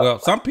 Well,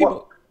 some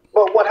people.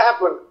 But what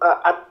happened?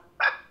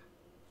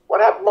 What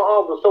happened? My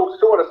arms were so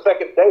sore the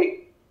second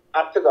day.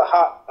 I took a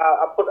hot.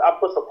 I put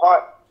some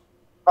hot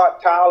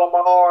towel on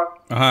my arm.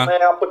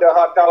 Man, I put that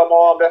hot towel on my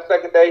arm that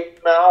second day.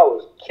 Man, I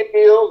was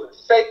chills and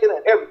shaking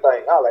and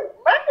everything. I was like,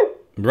 man.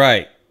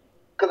 Right.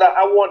 Because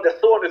I wanted the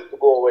soreness to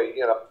go away,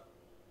 you know.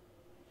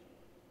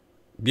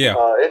 Yeah.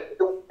 It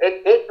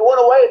went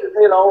away,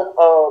 you know.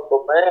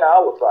 But man, I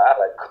was like,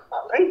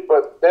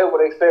 but that's what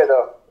they said.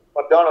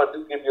 Madonna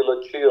do give you a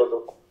little chills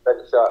on the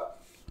second shot.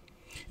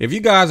 If you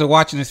guys are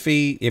watching this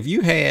feed, if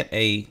you had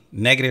a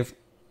negative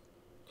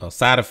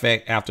side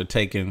effect after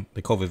taking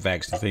the COVID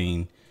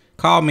vaccine,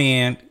 call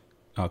me in.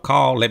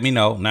 Let me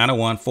know.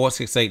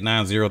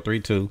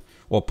 901-468-9032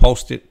 or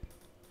post it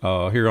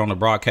here on the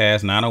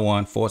broadcast.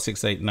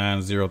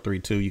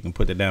 901-468-9032. You can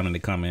put it down in the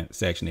comment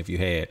section if you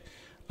had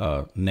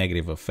a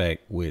negative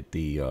effect with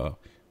the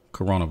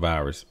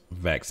coronavirus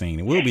vaccine.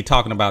 And we'll be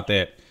talking about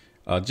that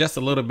just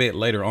a little bit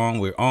later on.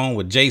 We're on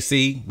with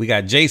JC. We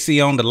got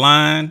JC on the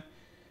line.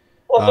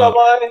 What's up,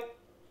 buddy?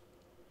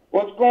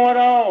 What's going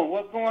on?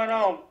 What's going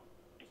on?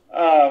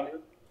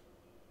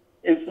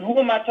 Who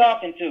am I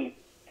talking to?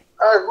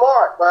 It's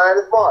Mark, man.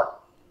 It's Mark.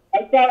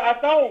 I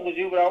thought it was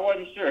you, but I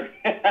wasn't sure.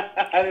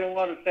 I didn't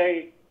want to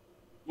say.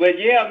 But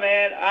yeah,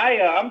 man,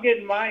 I'm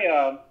getting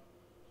my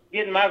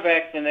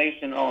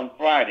vaccination on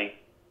Friday.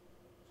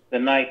 The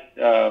night,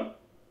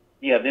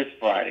 this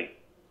Friday.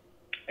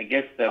 I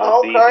guess that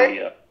would be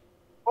the.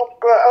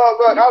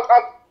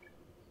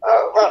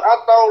 I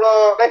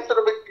thought they should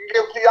have been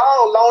given to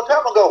y'all a long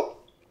time ago.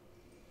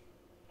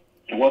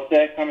 What's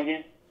that? Come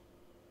again?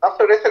 I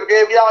said they should have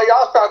gave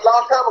y'all shots a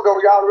long time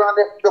ago. Y'all around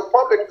the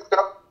public and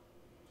stuff.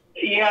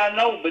 Yeah, I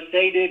know, but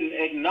they didn't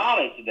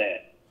acknowledge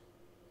that.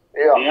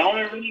 Yeah. The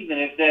only reason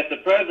is that the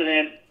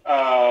president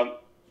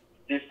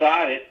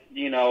decided,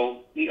 you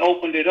know, he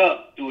opened it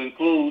up to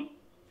include,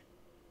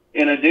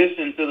 in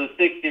addition to the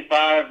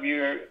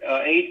 65-year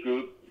age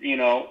group, you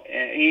know,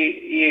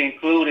 he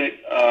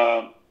included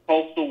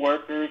postal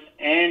workers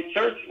and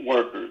church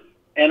workers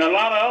and a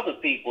lot of other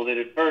people that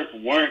at first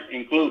weren't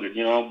included,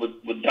 you know,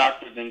 with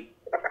doctors and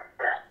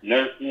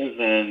nurses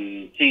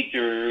and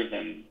teachers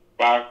and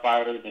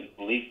firefighters and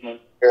policemen.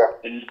 Yeah.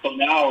 And so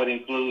now it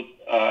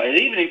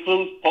even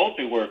includes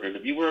poultry workers.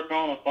 If you work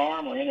on a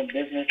farm or in a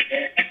business,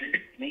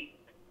 meat,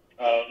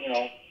 you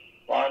know,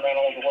 farm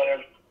animals or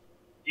whatever,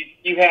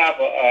 you have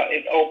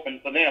it's open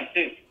for them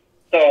too.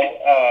 So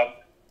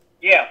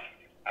yeah,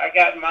 I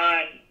got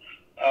mine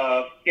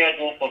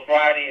scheduled for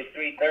Friday at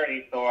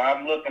 3:30. So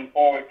I'm looking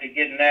forward to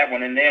getting that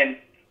one, and then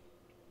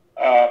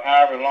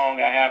however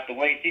long I have to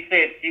wait. She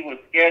said she would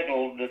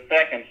schedule the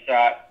second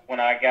shot when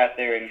I got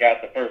there and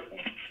got the first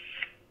one.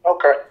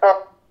 Okay.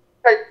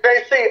 Hey,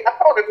 JC, I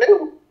saw the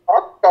news. I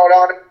thought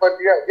on it, but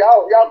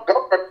y'all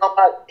government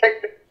might take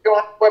the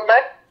with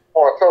Mac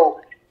or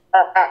so.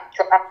 I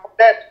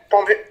that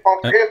from his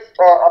conference.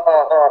 So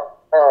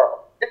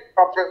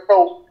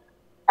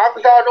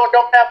Arkansas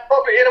don't have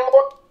COVID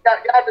anymore.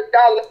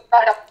 Y'all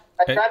have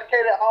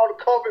eradicated all the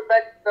COVID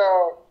back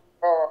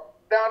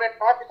down in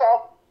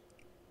Arkansas.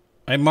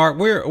 Hey Mark,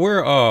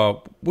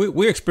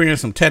 we're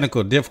experiencing some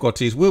technical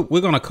difficulties.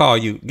 We're gonna call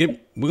you.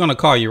 We're gonna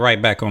call you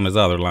right back on this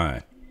other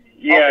line.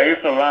 Yeah,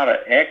 it's a lot of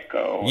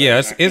echo.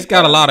 Yeah, it's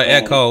got a lot of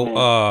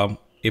echo.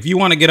 If you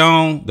want to get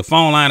on, the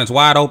phone line is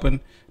wide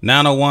open.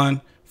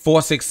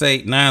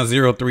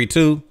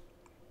 901-468-9032.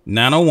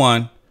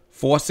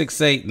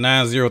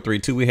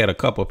 901-468-9032. We had a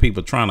couple of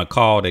people trying to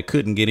call that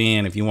couldn't get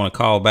in. If you want to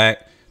call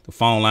back, the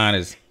phone line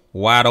is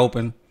wide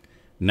open.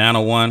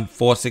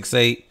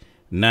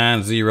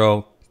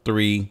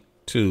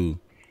 901-468-9032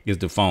 is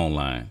the phone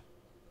line.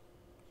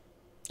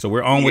 So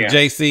we're on with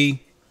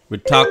JC. We're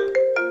talking.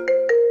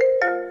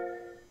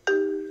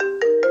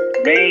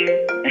 Bing.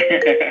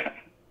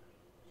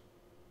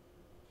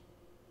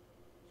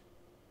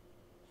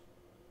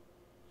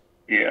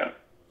 Yeah.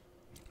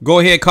 Go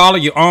ahead, caller.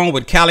 You're on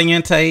with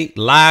Caliente,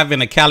 live in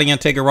the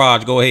Caliente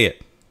garage. Go ahead.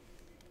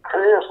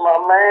 Chris, my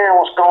man,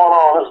 what's going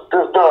on?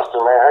 This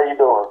Dustin, man. How you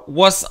doing?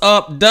 What's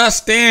up,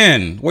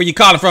 Dustin? Where you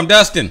calling from,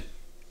 Dustin?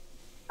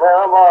 Man,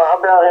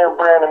 I'm down here in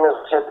Brandon,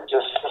 Mississippi,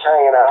 just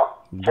hanging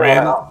out.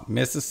 Brandon,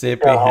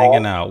 Mississippi,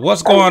 hanging out.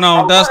 What's going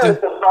on, Dustin? I'm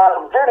trying to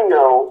find a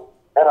video,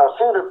 and I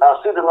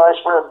see the nice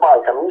red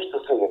bike. I'm used to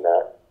seeing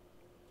that.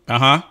 But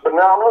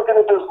now I'm looking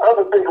at this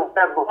other big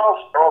red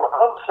monster on the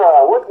other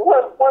side.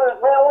 What is,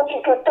 man, where'd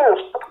you get this?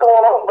 What's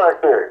going on back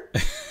there?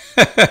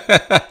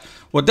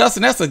 Well,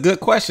 Dustin, that's a good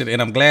question,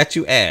 and I'm glad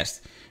you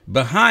asked.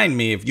 Behind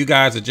me, if you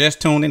guys are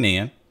just tuning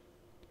in,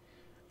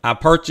 I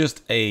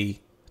purchased a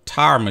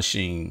tire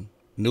machine,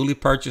 newly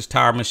purchased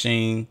tire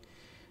machine.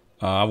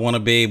 I want to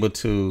be able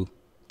to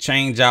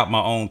change out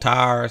my own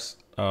tires.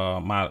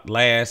 My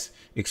last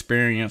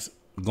experience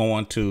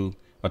going to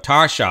a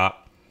tire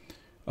shop,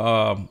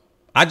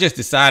 I just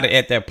decided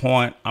at that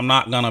point I'm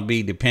not going to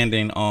be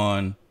depending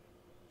on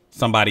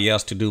somebody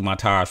else to do my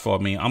tires for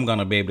me. I'm going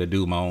to be able to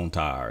do my own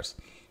tires.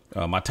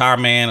 My tire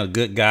man, a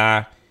good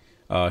guy.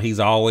 He's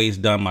always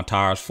done my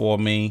tires for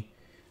me.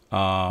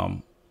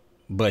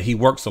 But he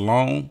works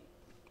alone.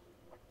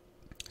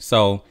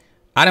 So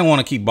I didn't want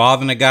to keep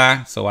bothering the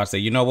guy. So I said,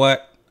 you know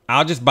what?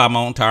 I'll just buy my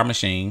own tire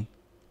machine,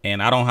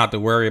 and I don't have to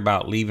worry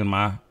about leaving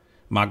my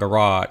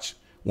garage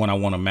when I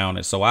want to mount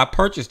it. So I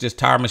purchased this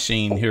tire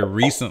machine here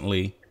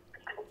recently,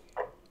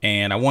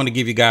 and I want to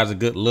give you guys a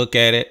good look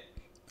at it.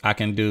 I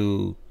can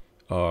do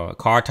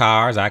car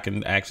tires. I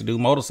can actually do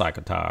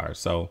motorcycle tires.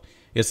 So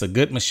it's a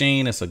good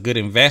machine. It's a good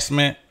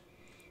investment.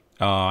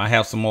 I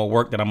have some more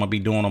work that I'm going to be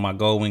doing on my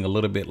Gold Wing a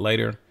little bit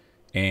later.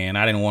 And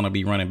I didn't want to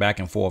be running back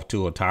and forth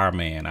to a tire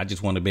man. I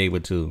just want to be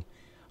able to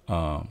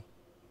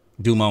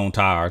do my own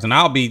tires. And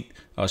I'll be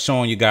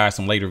showing you guys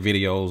some later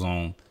videos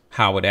on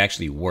how it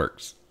actually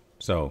works.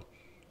 So,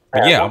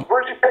 but yeah.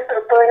 Where'd you pick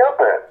that thing up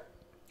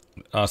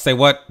at? Say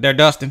what there,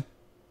 Dustin?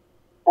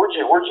 Where'd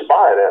you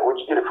buy it at? Where'd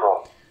you get it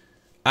from?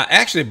 I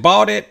actually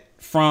bought it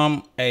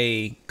from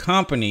a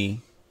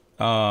company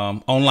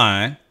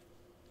online.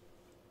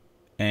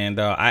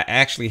 And I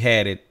actually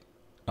had it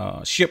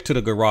shipped to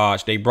the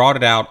garage. They brought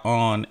it out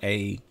on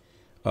a,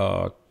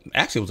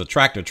 actually it was a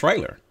tractor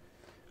trailer.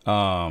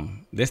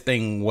 This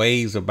thing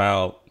weighs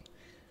about,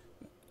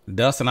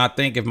 Dustin, I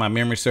think if my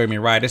memory serves me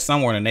right, it's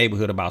somewhere in the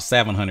neighborhood about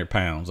 700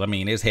 pounds. I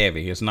mean, it's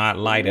heavy. It's not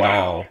light at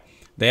all.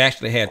 They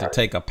actually had to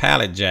take a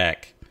pallet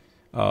jack,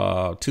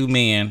 2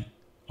 men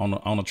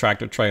on a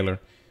tractor trailer.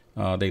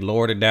 They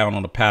lowered it down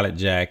on the pallet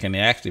jack, and they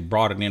actually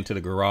brought it into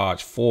the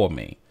garage for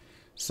me.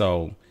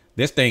 So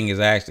this thing is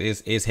actually,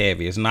 it's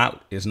heavy. It's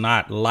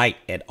not light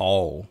at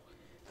all.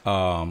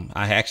 I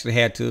actually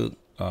had to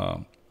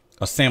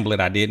assemble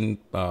it. I didn't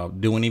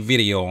do any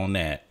video on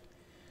that.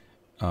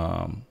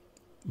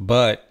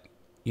 But,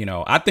 you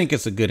know, I think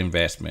it's a good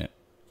investment.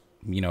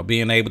 You know,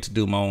 being able to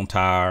do my own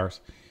tires.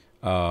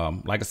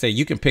 Like I said,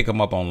 you can pick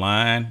them up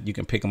online. You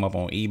can pick them up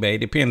on eBay.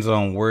 Depends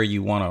on where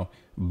you want to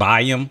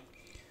buy them.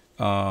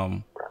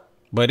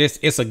 But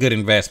it's a good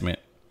investment.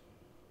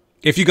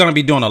 If you're going to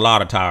be doing a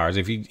lot of tires,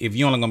 if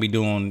you're only going to be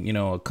doing, you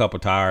know, a couple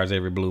tires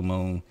every blue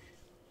moon,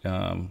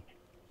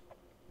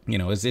 you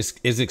know, it's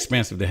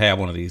expensive to have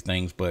one of these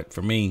things. But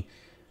for me,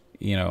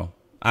 you know,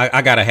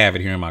 I got to have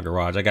it here in my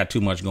garage. I got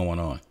too much going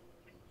on.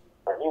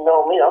 You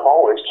know me, I'm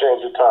always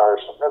changing tires.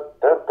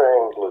 That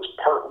thing looks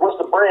perfect. What's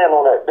the brand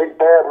on that? Big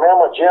Bad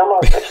Mama Gemma?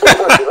 I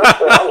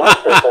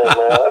like that thing,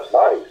 man. That's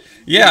nice.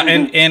 Yeah,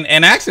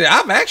 and actually,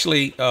 I've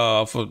actually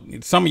for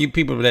some of you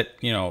people that,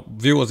 you know,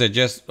 viewers that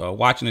just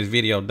watching this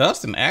video,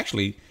 Dustin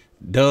actually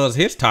does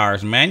his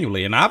tires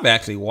manually, and I've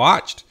actually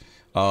watched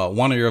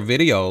one of your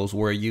videos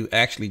where you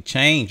actually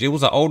changed. It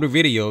was an older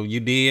video you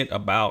did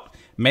about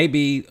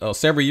maybe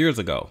several years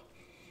ago,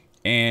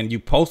 and you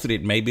posted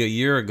it maybe a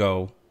year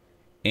ago,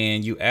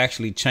 and you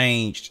actually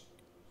changed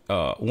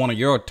one of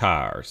your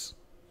tires,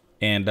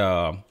 and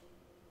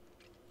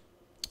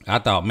I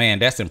thought, man,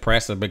 that's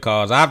impressive,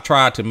 because I've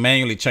tried to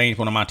manually change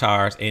one of my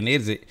tires, and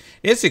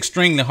it's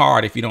extremely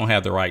hard if you don't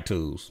have the right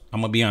tools.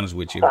 I'm gonna be honest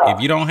with you. If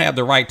you don't have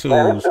the right tools,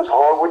 man, it's just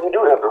hard when you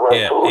do have the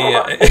right tools.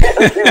 Yeah.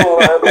 You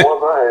don't have the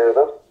ones I have.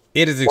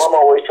 It is. I'm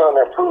always trying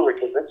to improve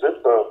it, because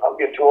I'm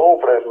getting too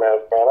old for that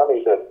mess, man. I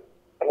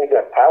need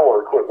that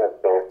power equipment,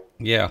 though.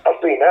 Yeah. I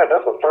seen that.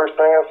 That's the first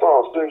thing I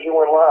saw. As soon as you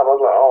went live, I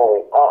was like,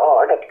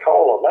 I got to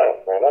call on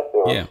that, man. That's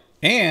yeah.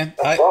 And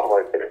that's something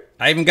right there.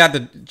 I even got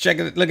the check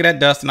it. Look at that,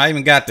 Dustin. I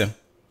even got the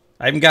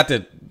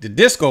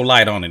disco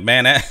light on it,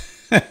 man. I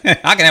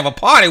can have a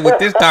party with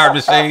this tire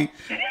machine.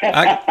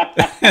 That's what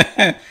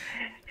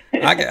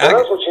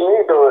you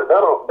need, though.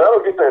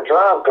 That'll get that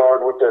drive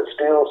guard with that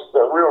steel,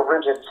 that real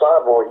rigid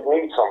sidewall. You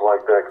need something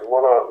like that, because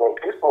when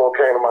Peaceful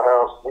came to my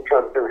house, we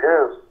tried to do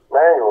his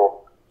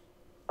manual.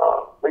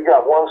 We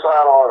got one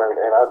side on, and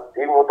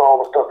even with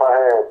all the stuff I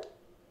had,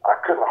 I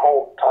couldn't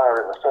hold the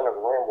tire in the center of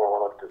the rim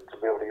well enough to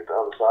be able to get the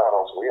other side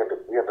on. So we had to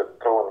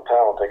throw in the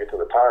towel and take it to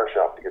the tire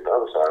shop to get the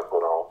other side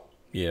put on.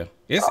 Yeah,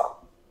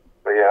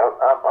 but yeah,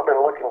 I've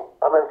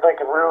been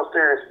thinking real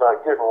serious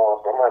about getting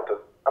one. So I'm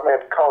gonna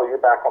have to call you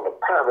back on the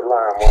private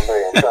line one day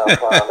and try to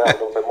find out a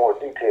little bit more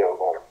details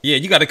on it. Yeah,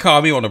 you got to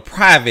call me on the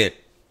private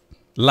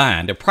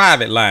line, but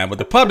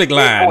the public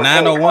line,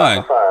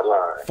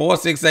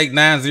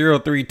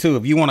 901-468-9032.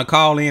 If you want to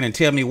call in and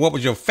tell me what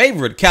was your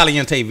favorite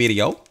Caliente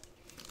video,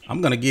 I'm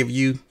going to give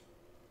you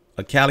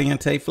a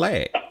Caliente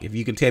flag. If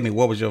you can tell me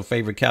what was your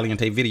favorite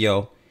Caliente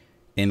video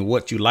and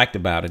what you liked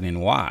about it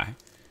and why.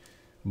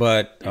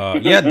 But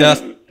yeah,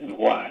 Dustin.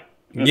 Why?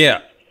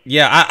 Yeah,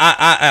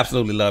 I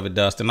absolutely love it,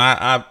 Dustin.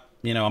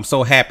 You know, I'm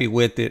so happy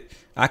with it.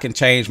 I can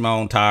change my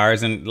own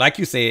tires, and like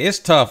you said, it's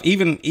tough.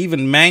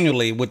 Even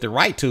manually with the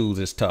right tools,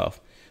 it's tough.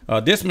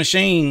 This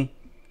machine,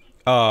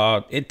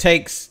 it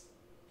takes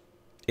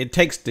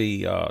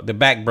the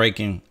back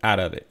braking out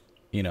of it.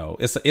 You know,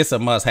 it's a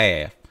must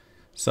have.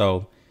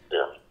 So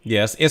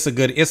yes, it's a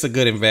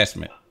good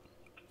investment.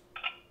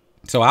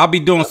 So I'll be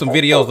doing some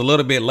videos a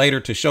little bit later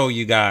to show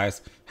you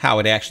guys how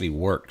it actually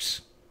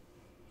works.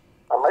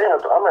 I may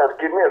have I'm gonna have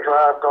to get me a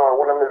drive guard,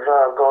 one of them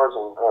drive guards,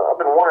 and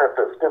I've been wondering if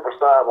that stiffer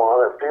sidewall,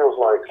 how that feels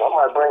like. So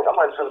I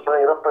might just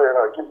bring it up there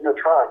and give you a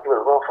try, give it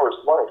a run for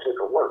its money, see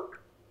if it works.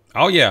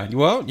 Oh yeah,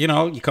 well, you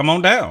know, you come on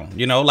down.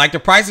 You know, like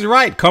The Price is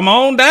Right. Come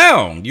on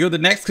down. You're the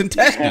next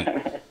contestant.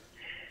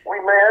 We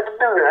may have to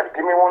do that.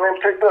 Give me one of them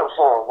picked up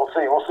some. We'll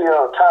see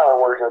how the Tyler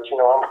works out. You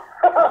know,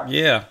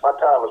 Yeah. my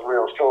time is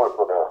real short,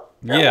 but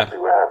yeah. We'll see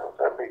what happens.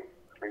 That'd be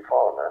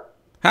fun, man.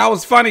 How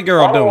is Funny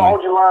Girl doing?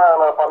 Hold your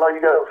line up. I know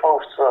you got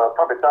folks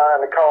probably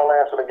dying to call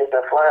in so they get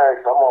that flag.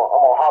 So I'm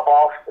gonna hop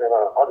off and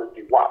I'll just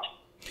be watching.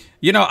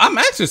 You know, I'm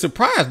actually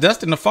surprised,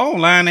 Dustin. The phone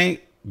line ain't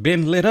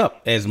been lit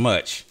up as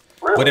much.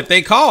 Really? But if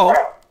they call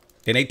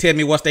and they tell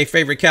me what's their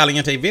favorite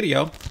Caliente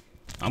video,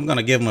 I'm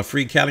gonna give them a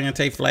free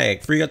Caliente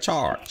flag, free of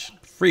charge,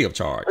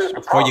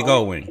 before you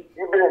go in.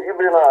 You've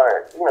been all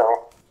right, you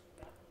know.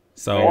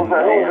 So who's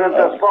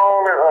that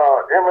song that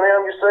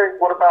Eminem? You say?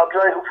 What about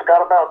Dre? Who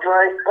forgot about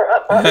Dre?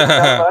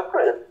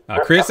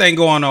 Chris ain't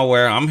going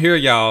nowhere. I'm here,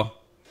 y'all.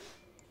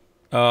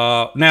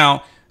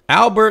 Now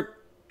Albert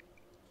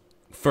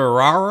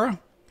Ferrara,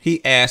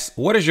 he asked,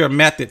 "What is your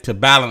method to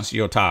balance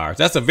your tires?"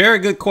 That's a very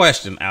good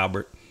question,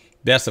 Albert.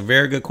 That's a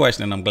very good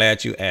question, and I'm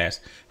glad you asked.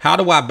 How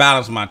do I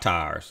balance my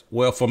tires?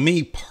 Well, for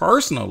me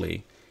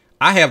personally,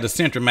 I have the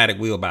Centromatic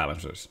wheel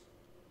balancers.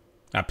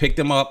 I picked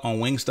them up on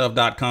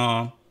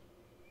wingstuff.com,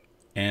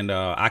 and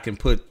I can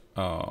put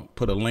a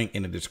link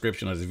in the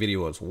description of this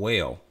video as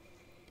well,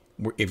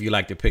 if you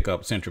like to pick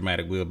up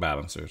Centromatic wheel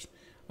balancers.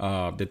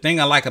 The thing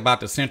I like about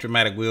the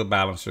Centromatic wheel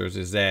balancers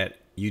is that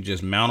you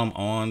just mount them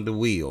on the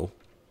wheel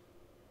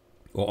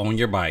or on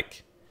your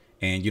bike,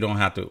 and you don't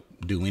have to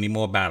do any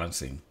more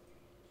balancing.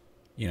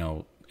 You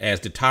know, as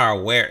the tire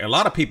wear, a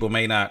lot of people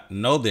may not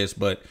know this,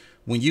 but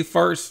when you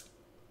first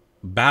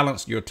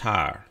balance your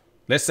tire,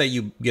 let's say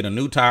you get a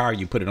new tire,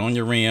 you put it on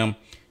your rim,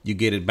 you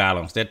get it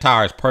balanced. That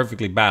tire is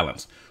perfectly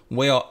balanced.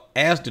 Well,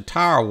 as the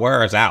tire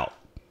wears out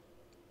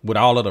with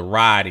all of the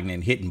riding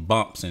and hitting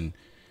bumps and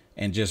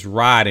just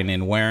riding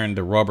and wearing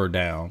the rubber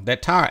down,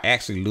 that tire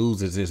actually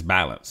loses its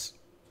balance.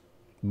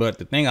 But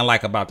the thing I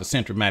like about the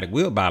Centromatic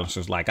wheel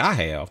balancers like I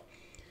have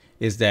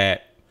is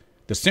that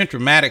the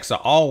Centromatics are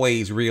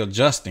always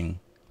readjusting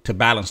to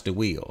balance the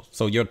wheels.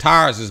 So your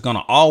tires is going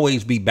to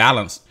always be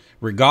balanced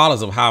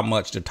regardless of how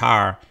much the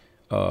tire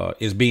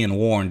is being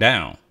worn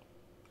down.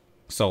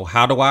 So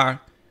how do I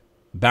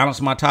balance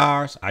my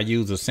tires? I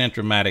use the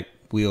Centromatic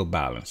wheel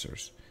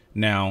balancers.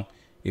 Now,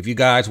 if you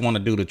guys want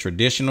to do the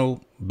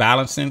traditional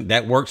balancing,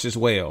 that works as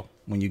well.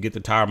 When you get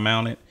the tire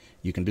mounted,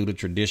 you can do the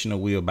traditional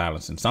wheel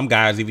balancing. Some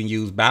guys even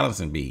use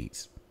balancing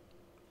beads.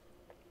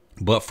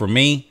 But for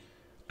me,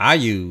 I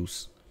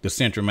use the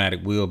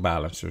Centromatic wheel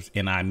balancers,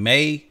 and I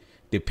may,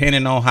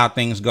 depending on how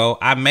things go,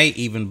 I may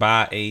even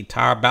buy a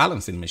tire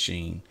balancing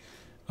machine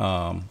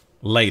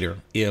later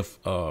if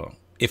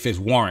it's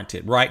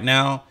warranted. Right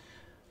now,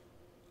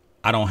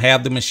 I don't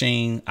have the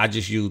machine. I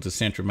just use the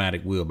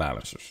Centromatic wheel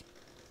balancers.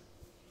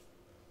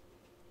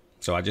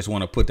 So I just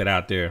want to put that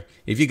out there.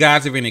 If you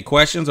guys have any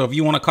questions or if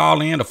you want to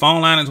call in, the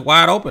phone line is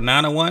wide open,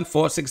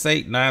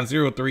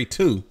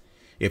 901-468-9032.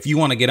 If you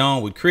want to get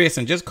on with Chris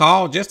and just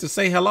call just to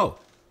say hello.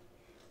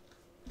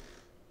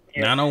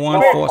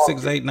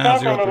 901-468-9032.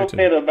 Talk a little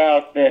bit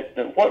about that.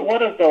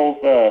 What are those,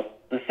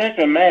 the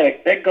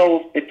Centromatic, that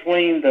goes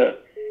between the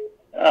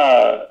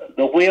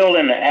wheel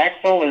and the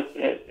axle? Does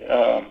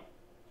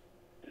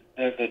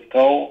it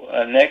go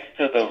next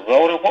to the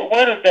rotor?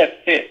 Where does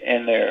that fit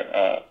in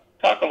there?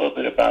 Talk a little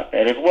bit about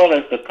that, as well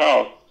as the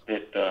cost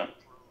that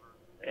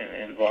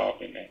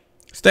involved in that.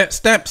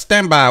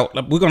 Stand by.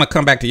 We're going to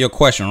come back to your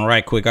question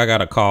right quick. I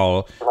got a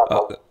call.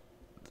 And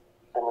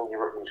then you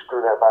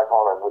screw that back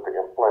on it with the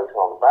inflation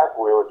on the back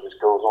wheel. It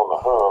just goes on the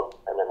hub,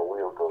 and then the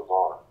wheel goes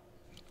on.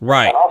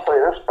 Right. And I'll say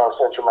this about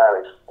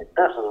Centromatics.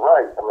 This is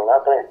right. I mean,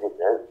 I think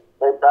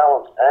they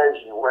balance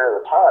as you wear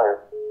the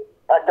tire.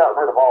 That got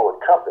rid of all the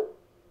cupping.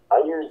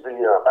 I used the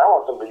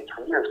balancing beads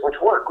for years, which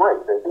work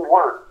great. They do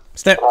work.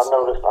 But I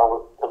noticed I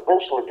would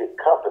eventually get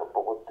cupping.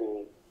 But with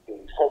the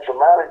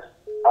Centromatics,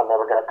 I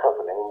never got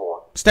cupping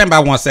anymore. Stand by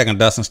 1 second,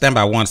 Dustin. Stand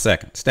by 1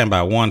 second. Stand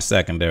by 1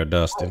 second there,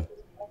 Dustin.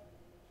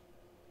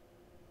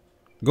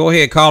 Go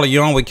ahead, caller.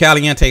 You're on with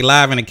Caliente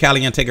live in the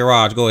Caliente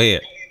garage. Go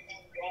ahead.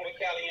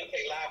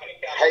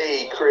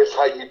 Hey, Chris,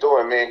 how you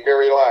doing, man?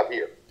 Gary Live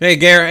here. Hey,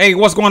 Gary. Hey,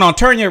 what's going on?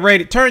 Turn your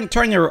radio, turn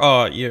your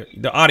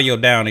the audio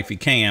down if you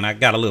can. I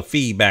got a little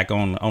feedback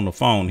on the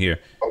phone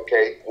here.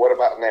 Okay, what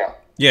about now?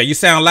 Yeah, you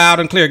sound loud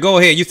and clear. Go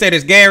ahead. You said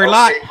it's Gary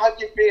Live. How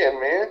you been,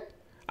 man?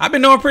 I've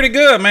been doing pretty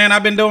good, man.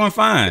 I've been doing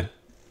fine.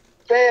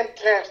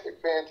 Fantastic.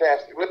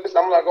 Listen,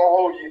 I'm not gonna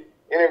hold you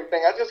and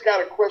everything. I just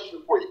got a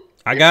question for you.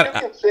 If you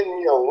can send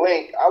me a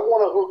link, I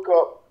want to hook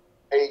up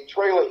a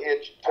trailer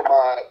hitch to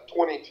my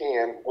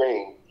 2010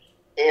 wing,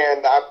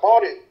 and I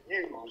bought it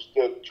used,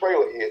 the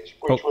trailer hitch,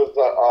 which was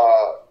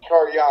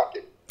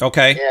Caliente.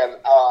 Okay. And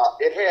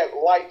it had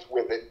lights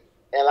with it,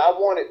 and I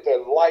wanted the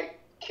light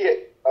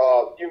kit.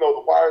 You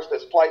know, the wires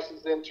that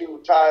splices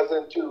into, ties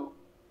into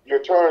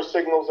your turn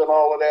signals and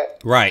all of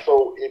that. Right.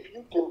 So if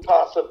you can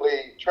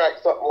possibly track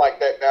something like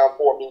that down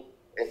for me,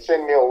 and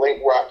send me a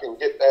link where I can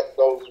get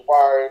those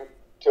wiring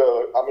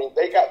to. I mean,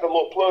 they got the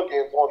little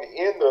plug-ins on the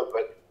end of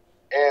it,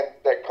 and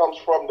that comes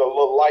from the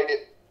little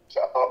lighted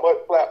mud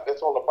flap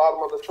that's on the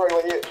bottom of the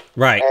trailer hitch.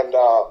 Right. And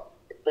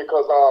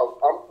because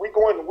we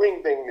going to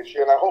Wing Ding this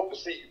year, and I hope to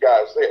see you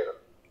guys there.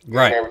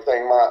 Right. And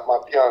everything, my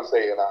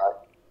fiance and I.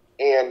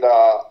 And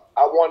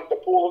I wanted to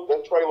pull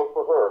the trailer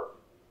for her.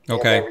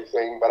 Okay. And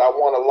everything, but I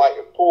want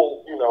to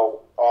pull,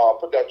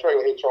 put that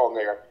trailer hitch on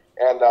there.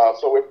 And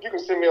so if you can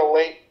send me a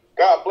link,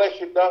 God bless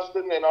you,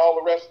 Dustin, and all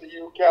the rest of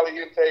you,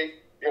 Caliente,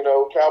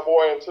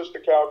 Cowboy and Sister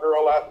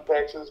Cowgirl out in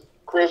Texas.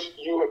 Chris,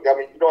 you're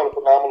doing a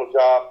phenomenal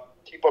job.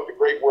 Keep up the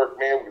great work,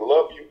 man. We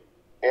love you.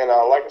 And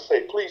like I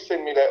say, please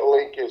send me that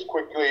link as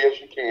quickly as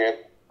you can.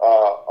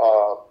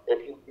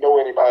 If you know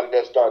anybody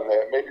that's done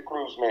that, maybe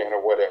Cruise Man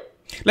or whatever.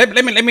 Let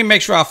me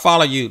make sure I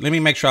follow you. Let me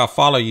make sure I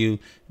follow you.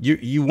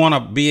 You want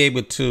to be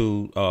able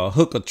to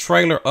hook a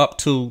trailer up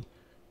to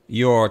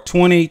your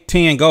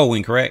 2010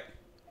 Goldwing, correct?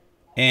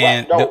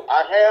 And right. No,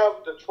 I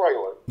have the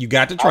trailer. You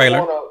got the trailer.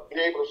 I want to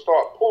be able to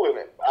start pulling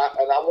it,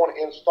 and I want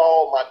to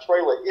install my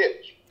trailer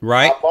hitch.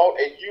 Right. I bought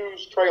a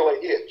used trailer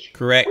hitch.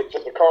 Correct. Which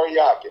is a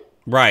Caliente.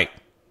 Right.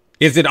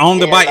 Is it on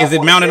the bike? Is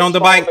it mounted on the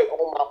bike?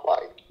 On my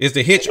bike. Is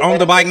the hitch on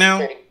the bike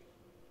now?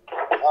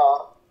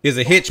 Is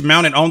the hitch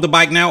mounted on the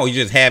bike now, or you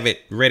just have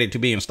it ready to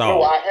be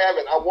installed? No, I have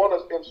it. I want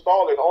to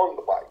install it on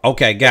the bike.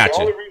 Okay, gotcha.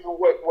 The only reason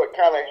what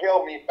kind of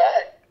held me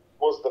back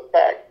was the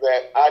fact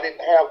that I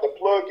didn't have the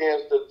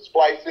plug-ins to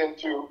splice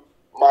into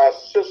my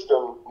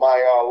system, my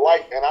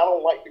light, and I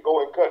don't like to go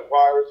and cut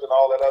wires and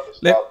all that other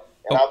stuff.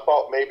 And I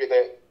thought maybe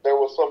that there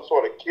was some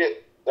sort of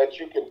kit that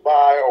you can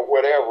buy or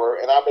whatever.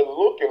 And I've been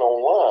looking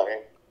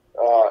online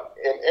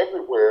and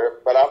everywhere,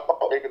 but I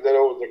thought maybe that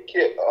it was a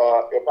kit.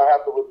 If I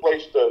have to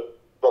replace the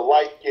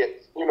light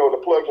kit,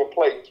 the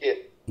plug-and-play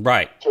kit,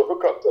 right, to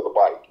hook up to the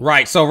bike.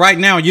 Right. So right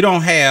now you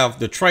don't have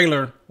the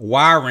trailer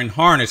wiring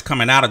harness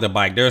coming out of the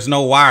bike. There's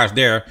no wires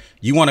there.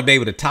 You want to be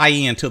able to tie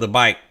into the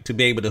bike to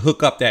be able to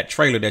hook up that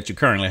trailer that you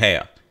currently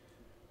have.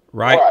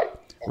 Right.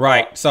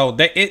 Right. So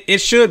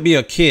it should be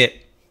a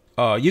kit.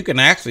 You can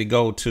actually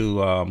go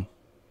to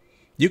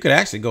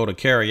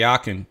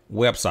Karayakin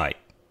website,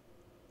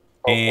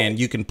 and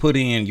you can put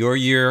in your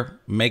year,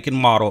 make, and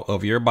model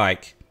of your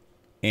bike,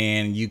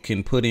 and you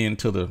can put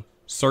into the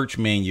search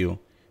menu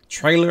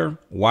trailer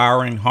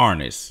wiring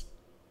harness.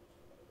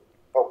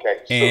 Okay.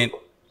 And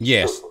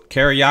yes,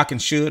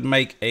 Karayakin should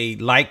make a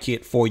light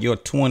kit for your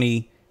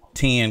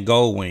 2010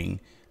 Goldwing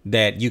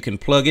that you can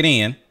plug it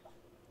in,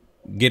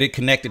 get it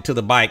connected to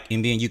the bike,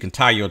 and then you can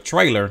tie your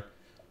trailer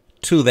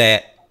to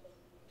that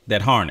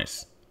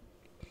harness.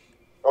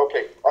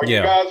 Okay. Are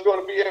you guys going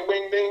to be at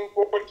Wing Ding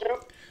 42?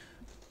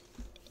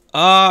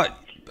 I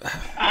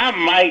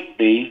might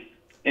be.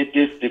 It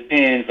just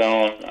depends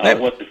on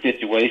what the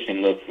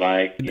situation looks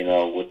like,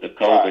 with the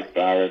COVID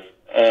virus.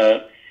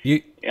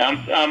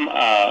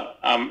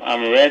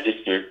 I'm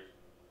registered,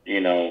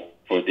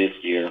 for this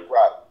year.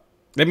 Right.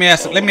 Let me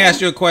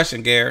ask you a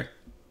question, Gary.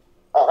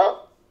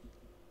 Uh-huh.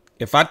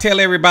 If I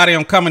tell everybody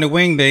I'm coming to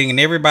Wing Ding and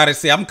everybody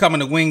say I'm coming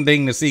to Wing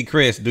Ding to see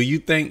Chris, do you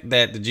think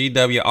that the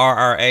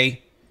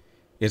GWRRA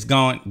is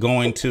going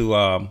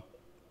to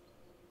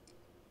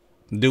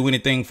do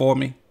anything for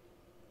me?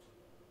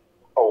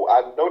 Oh,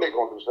 I know they're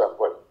going to do something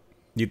for you.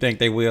 You think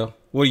they will?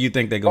 What do you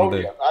think they're going to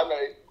do?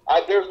 Yeah.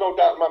 There's no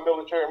doubt in my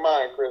military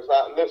mind, Chris.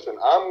 Listen,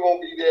 I'm going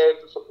to be there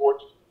to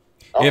support you.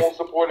 I'm going to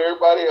support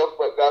everybody else,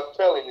 but I'm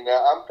telling you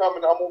now, I'm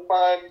coming. I'm going to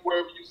find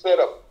wherever you set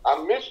up.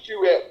 I missed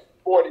you at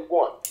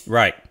 41.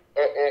 Right.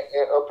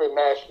 And up in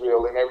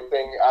Nashville and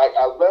everything.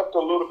 I left a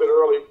little bit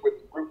early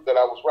with the group that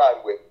I was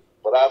riding with,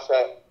 but I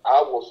said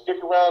I will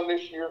stick around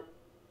this year.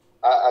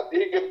 I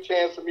did get a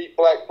chance to meet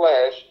Black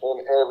Flash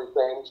and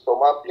everything, so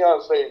my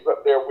fiance is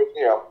up there with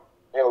him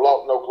in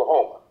Lawton,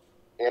 Oklahoma,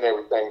 and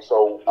everything.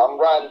 So I'm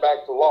riding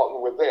back to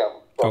Lawton with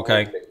them.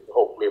 Okay.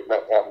 Hopefully, if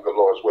nothing happens, the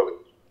Lord's willing.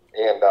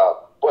 And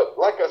but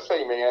like I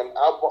say, man,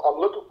 I'm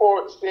looking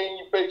forward to seeing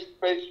you face to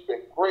face. You've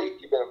been great.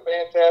 You've been a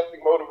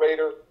fantastic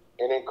motivator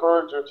and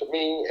encourager to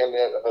me and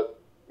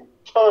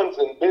tons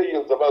and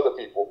billions of other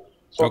people.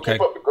 So keep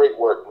up the great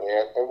work,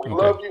 man. And we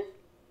love you.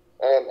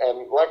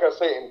 And like I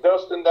say, and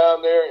Dustin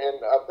down there,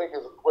 and I think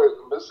it's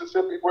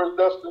Mississippi, where's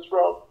Dustin's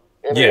from?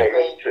 And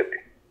Mississippi.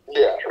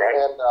 Yeah. Right.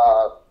 And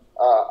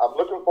I'm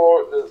looking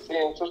forward to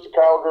seeing Sister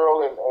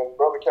Cowgirl and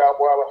Brother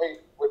Cowboy. I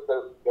hate with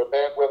the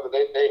bad weather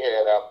they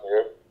had out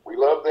there. We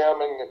love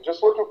them, and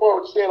just looking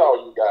forward to seeing all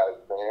you guys,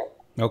 man.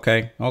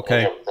 Okay.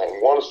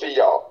 Want to see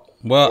y'all.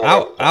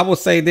 Well, I will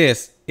say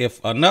this.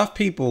 If enough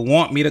people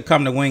want me to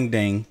come to Wing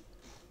Ding,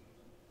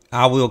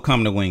 I will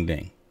come to Wing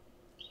Ding.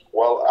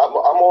 Well, I'm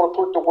going to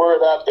put the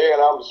word out there,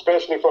 and I'm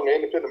especially from the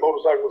Independent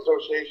Motorcycle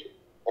Association,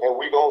 and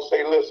we're going to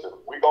say, listen,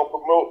 we're going to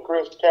promote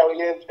Chris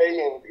Caliente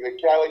and the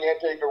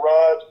Caliente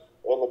Garage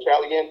and the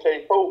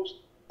Caliente folks,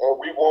 and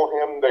we want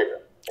him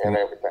there and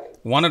everything.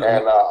 I'm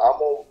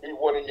going to be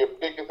one of your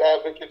biggest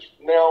advocates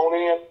from now on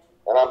in,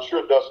 and I'm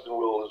sure Dustin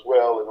will as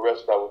well and the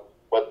rest of them,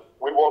 but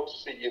we want to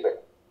see you there.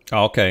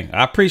 Okay.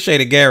 I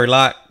appreciate it, Gary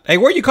Lott. Hey,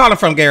 where you calling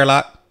from, Gary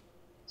Lott?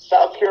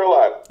 South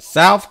Carolina.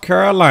 South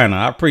Carolina.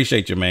 I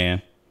appreciate you,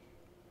 man.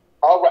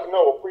 All right.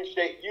 No,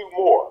 appreciate you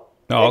more.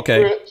 Oh,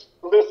 okay. Chris,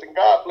 listen,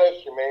 God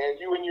bless you, man.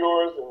 You and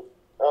yours, and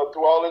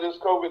through all of this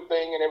COVID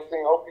thing and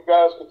everything. Hope you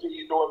guys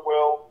continue doing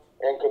well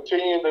and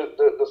continue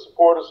to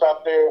support us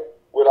out there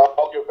with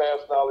all your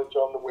vast knowledge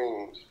on the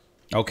wings.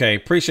 Okay.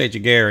 Appreciate you,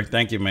 Gary.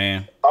 Thank you,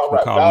 man. All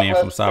right. Calling in God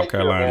from bless. South Take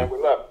care, Carolina. man. We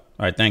love you.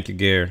 All right. Thank you,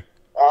 Gary.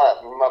 All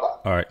right.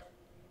 Bye-bye. All right.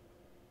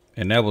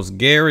 And that was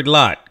Gary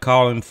Lott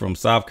calling from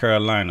South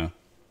Carolina,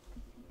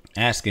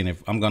 asking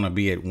if I'm going to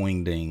be at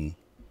Wingding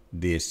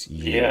this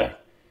year. Yeah.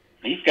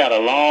 He's got a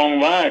long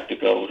ride to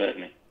go,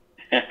 doesn't he?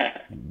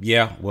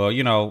 Yeah. Well,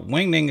 you know,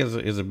 Wingding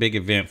is a big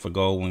event for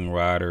Gold Wing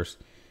riders.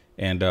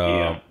 And,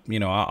 you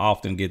know, I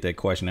often get that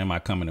question, am I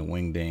coming to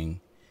Wingding?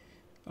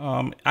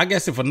 I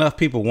guess if enough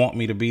people want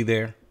me to be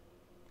there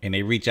and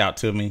they reach out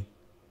to me,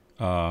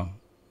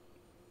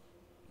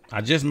 I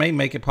just may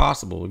make it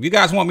possible. If you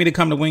guys want me to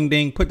come to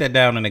Wingding, put that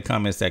down in the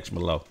comment section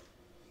below.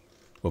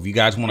 Or if you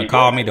guys want to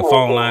call me, the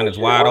phone line is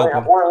wide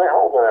open. Where are they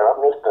holding it? I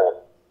missed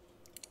that.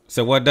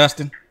 So what,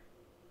 Dustin?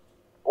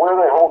 Where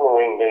are they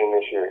holding Wingding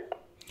this year?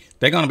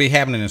 They're going to be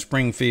having it in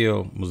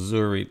Springfield,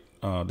 Missouri,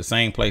 the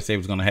same place they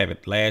was going to have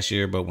it last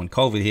year, but when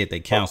COVID hit, they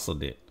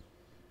canceled it.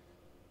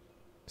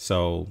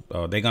 So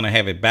they're going to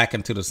have it back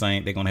into the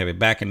same. They're going to have it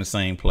back in the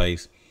same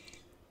place,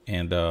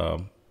 and I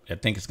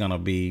think it's going to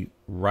be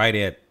right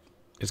at.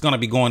 It's going to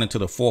be going into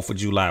the 4th of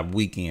July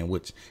weekend,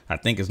 which I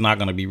think is not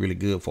going to be really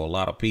good for a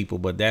lot of people.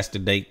 But that's the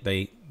date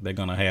they're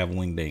going to have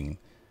Wingding,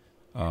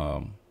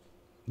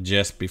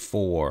 just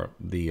before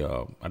the.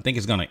 I think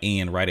it's going to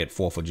end right at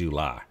 4th of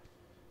July.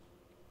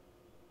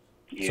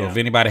 Yeah. So if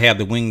anybody have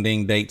the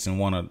Wingding dates and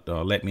want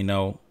to let me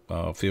know,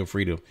 feel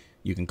free to.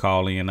 You can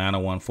call in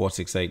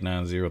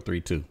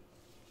 901-468-9032.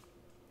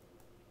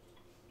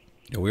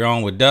 We're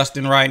on with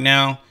Dustin right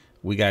now.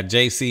 We got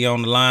JC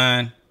on the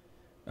line.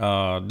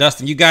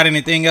 Dustin, you got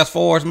anything else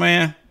for us,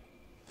 man?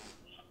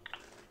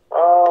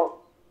 No,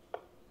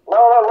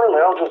 not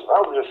really. I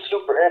was just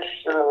super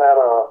interested in that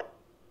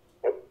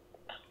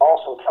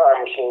awesome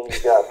time machine you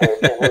got there.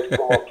 Can't wait to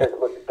come up and take a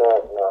look at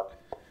that.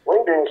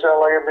 Wingding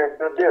sounds like it'd be a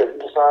good deal. If you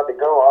decide to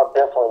go, I'll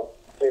definitely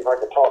see if I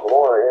can talk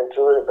Laura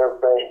into it. If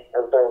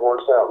everything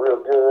works out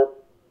real good,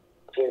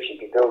 see if she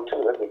could go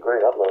too. That'd be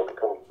great. I'd love to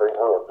come bring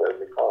her up there.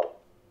 It'd be fun.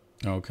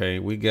 Okay,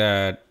 we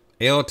got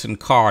Elton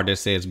Carr that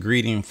says,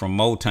 greeting from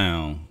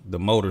Motown, the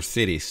Motor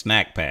City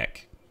snack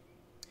pack.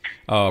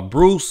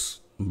 Bruce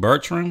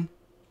Bertram.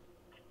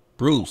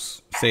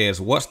 Bruce says,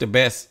 what's the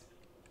best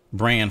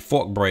brand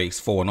fork brace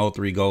for an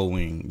 03 Gold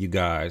Wing? You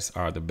guys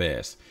are the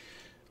best.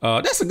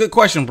 That's a good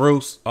question,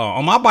 Bruce.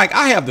 On my bike,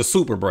 I have the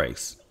Super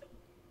Brace.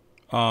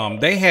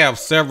 They have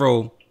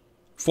several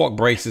fork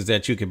braces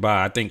that you could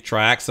buy. I think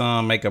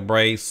Triaxon make a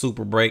brace.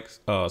 Super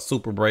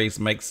Brace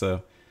makes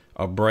a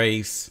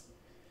brace.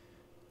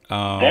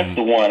 That's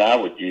the one I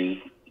would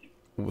use.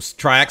 Was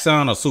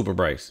Triaxon or Super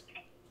Brace?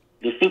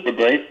 The Super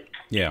Brace.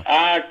 Yeah.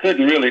 I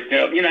couldn't really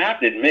tell. You know, I have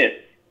to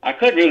admit, I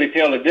couldn't really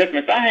tell the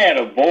difference. I had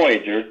a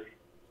Voyager,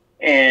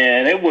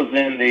 and it was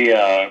in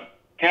the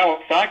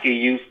Kawasaki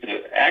used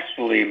to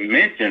actually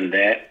mention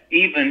that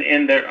even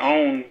in their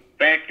own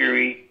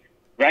factory,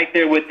 right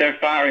there with their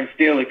fire and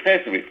steel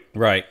accessories.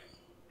 Right.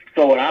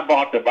 So when I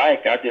bought the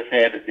bike, I just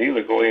had the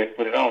dealer go ahead and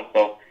put it on.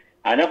 So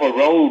I never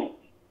rode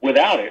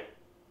without it.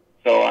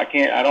 So I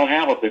don't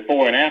have a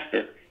before and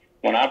after.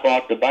 When I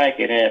bought the bike,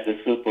 it had the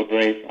Super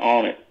Brace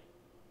on it.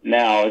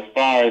 Now, as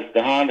far as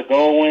the Honda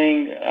Gold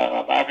Wing,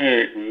 I've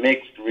heard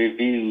mixed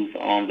reviews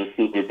on the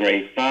Super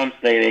Brace. Some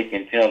say they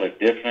can tell the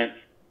difference,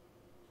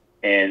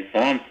 and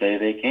some say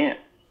they can't,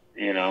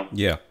 you know.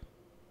 Yeah.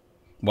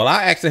 Well,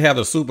 I actually have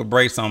the Super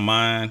Brace on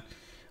mine.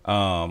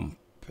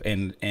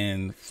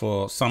 And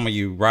for some of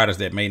you riders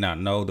that may not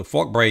know, the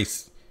fork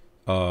brace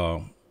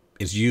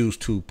is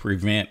used to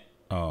prevent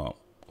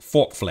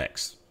fork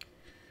flex.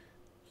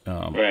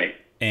 Right.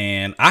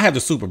 And I have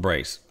the Super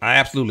Brace. I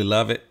absolutely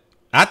love it.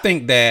 I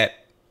think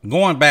that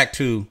going back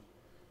to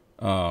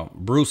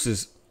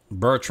Bruce's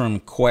Bertram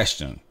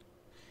question,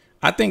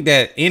 I think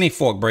that any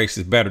fork brace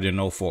is better than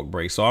no fork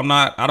brace. So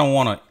I don't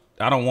want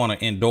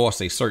to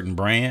endorse a certain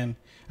brand.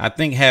 I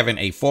think having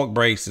a fork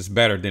brace is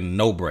better than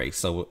no brace.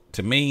 So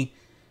to me,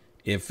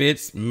 if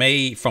it's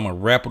made from a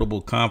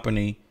reputable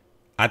company,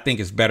 I think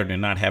it's better than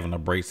not having a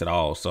brace at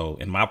all. So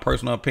in my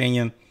personal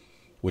opinion,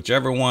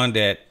 whichever one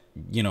that,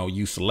 you know,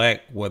 you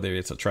select, whether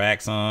it's a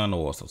Traxxon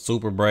or it's a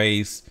Super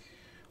Brace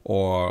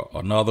or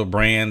another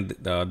brand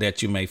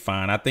that you may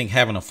find, I think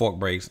having a fork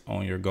brace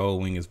on your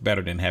Gold Wing is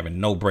better than having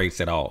no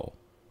brace at all,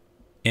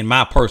 in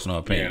my personal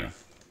opinion.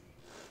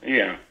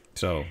 Yeah.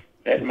 So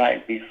that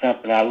might be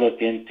something I look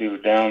into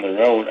down the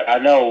road. I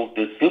know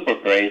the Super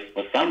Brace,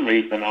 for some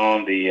reason,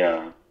 on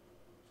the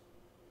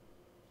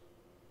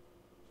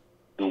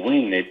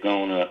wing, they've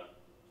gone up.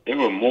 They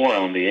were more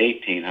on the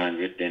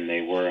 1800 than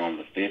they were on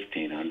the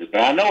 1500. But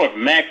I know if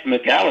Max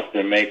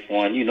McAllister makes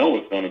one, you know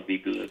it's going to be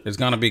good. It's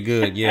going to be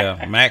good,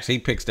 yeah. Max, he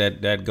picks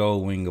that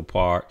Gold Wing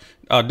apart.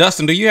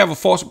 Dustin, do you have a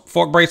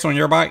fork brace on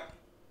your bike?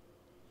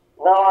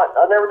 No,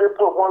 I never did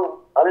put one.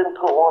 I didn't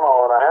put one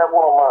on. I had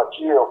one on my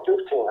GL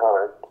 1500.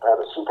 I had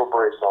a super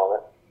brace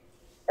on it,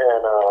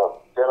 and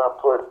then I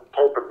put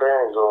tapered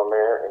bearings on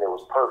there, and it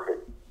was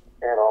perfect.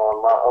 And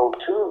on my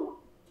O2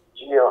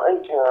 GL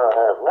 1800 I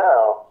have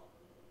now,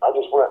 I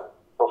just went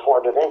before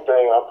I did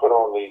anything. I put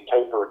on the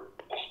tapered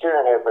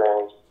steering head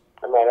bearings,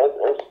 and man,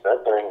 that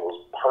thing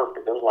was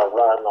perfect. It was like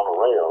riding on a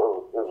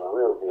rail. It was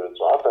real good.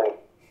 So I think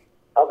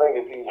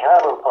if you're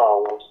having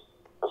problems,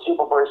 the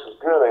super brace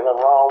is good. Ain't nothing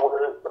wrong with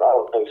it. But I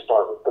would say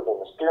start with putting in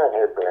the steering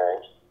head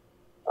bearings.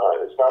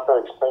 It's not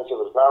that expensive.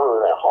 It's not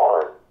really that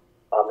hard.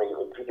 I mean,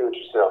 if you do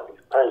it yourself, you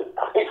pay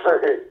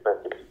very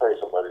expensive. You pay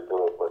somebody to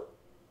do it, but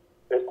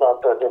it's not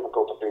that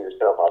difficult to do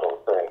yourself, I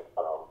don't think.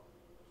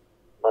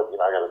 But you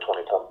know, I got a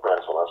 20-ton press,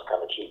 so that's kind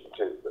of cheap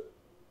too. But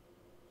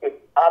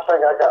I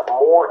think I got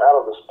more out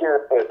of the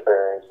steering head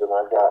bearings than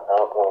I got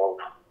out of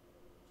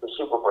the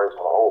super brace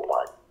on the old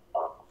bike.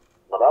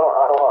 But I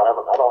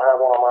don't have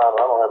one on mine.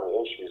 I don't have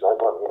any issues. I'm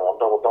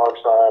double dark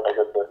side. I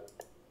got the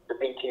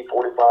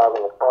BT45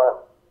 in the front,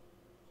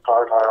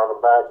 car tire on the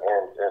back,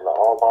 and the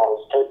all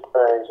bottles tape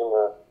bearings in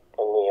the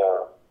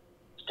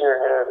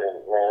steering head,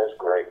 and man, it's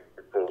great.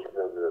 It feels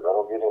real good. I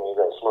don't get any of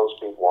that slow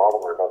speed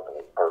wobble or nothing.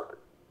 It's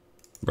perfect.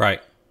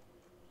 Right.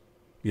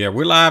 Yeah,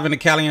 we're live in the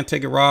Caliente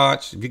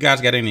garage. If you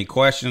guys got any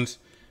questions,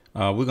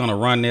 we're going to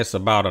run this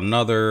about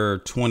another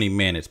 20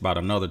 minutes. About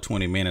another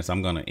 20 minutes,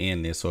 I'm going to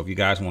end this. So if you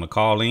guys want to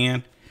call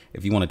in,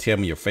 if you want to tell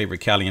me your favorite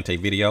Caliente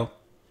video,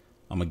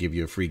 I'm going to give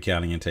you a free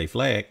Caliente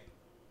flag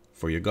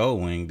for your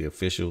Gold Wing, the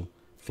official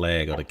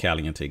flag of the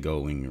Caliente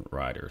Gold Wing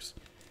Riders.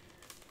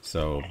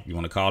 So you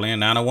want to call in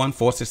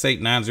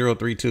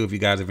 901-468-9032 if you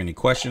guys have any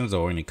questions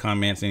or any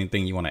comments,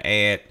 anything you want to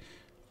add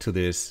to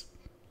this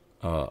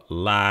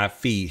live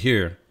feed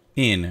here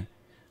in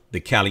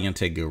the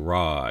Caliente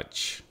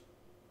garage.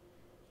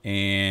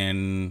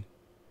 And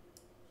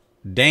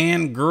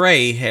Dan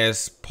Gray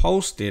has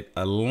posted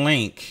a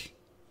link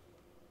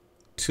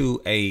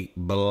to a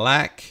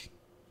black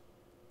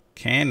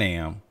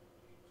Can-Am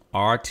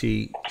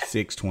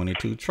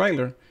RT622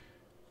 trailer.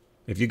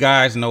 If you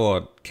guys know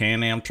a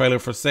Can-Am trailer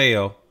for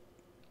sale,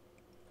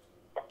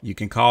 you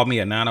can call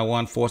me at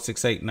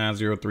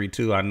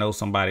 901-468-9032. I know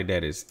somebody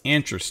that is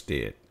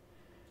interested.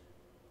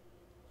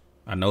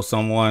 I know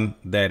someone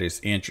that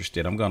is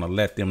interested. I'm going to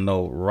let them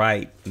know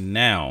right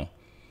now.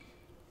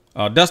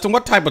 Dustin,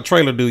 what type of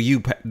trailer do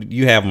you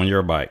have on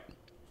your bike?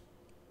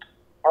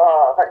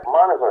 I think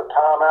mine is a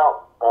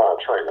Timeout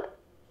trailer.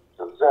 It's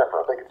a Zephyr.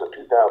 I think it's a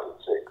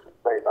 2006.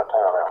 It's made by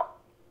Timeout.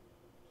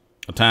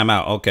 A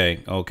Timeout.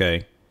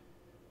 Okay.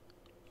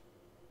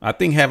 I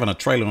think having a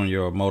trailer on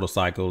your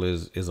motorcycle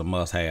is a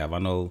must-have. I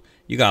know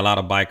you got a lot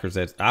of bikers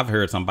that I've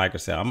heard some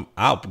bikers say,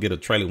 I'll get a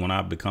trailer when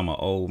I become an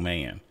old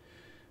man.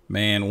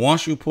 Man,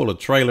 once you pull a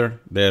trailer,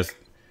 there's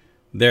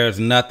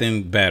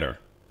nothing better.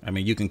 I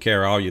mean, you can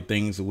carry all your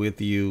things with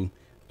you.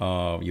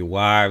 Your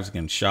wives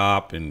can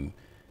shop, and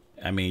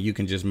I mean, you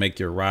can just make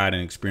your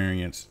riding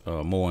experience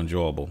more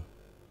enjoyable.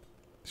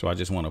 So I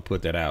just want to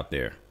put that out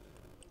there.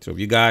 So if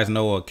you guys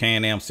know a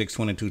Can-Am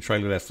 622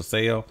 trailer that's for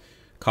sale,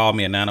 call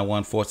me at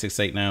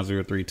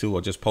 901-468-9032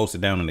 or just post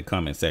it down in the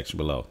comment section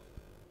below.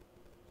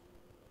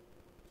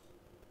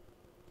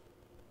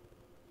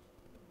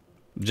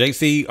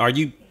 JC, are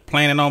you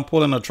planning on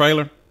pulling a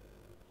trailer?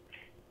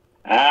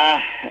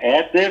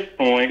 At this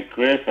point,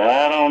 Chris,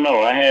 I don't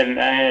know. I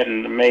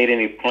hadn't made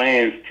any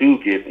plans to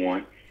get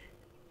one.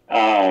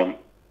 I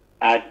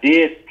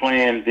did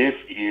plan this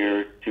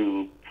year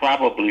to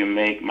probably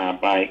make my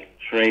bike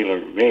trailer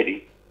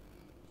ready.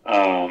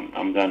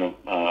 I'm gonna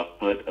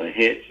put a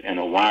hitch and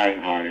a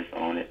wiring harness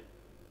on it.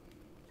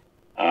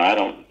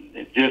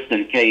 Just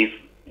in case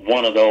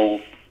one of those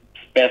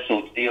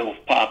special deals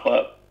pop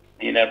up.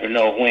 You never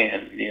know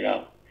when, you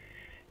know.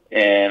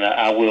 And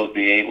I will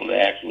be able to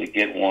actually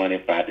get one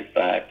if I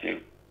decide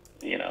to,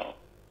 you know.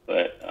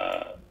 But,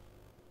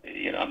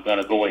 you know, I'm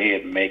going to go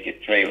ahead and make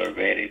it trailer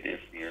ready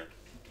this year.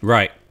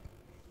 Right.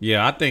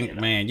 Yeah, I think,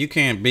 man, you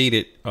can't beat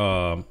it.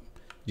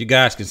 You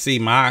guys can see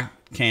my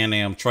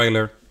Can-Am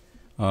trailer.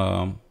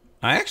 I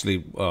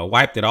actually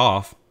wiped it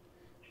off,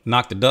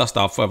 knocked the dust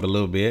off of it a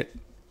little bit.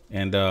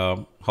 And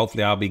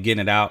hopefully I'll be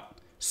getting it out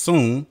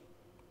soon,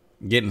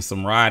 getting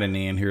some riding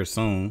in here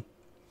soon.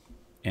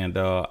 And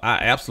I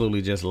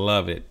absolutely just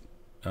love it.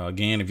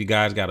 Again, if you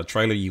guys got a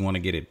trailer, you want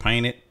to get it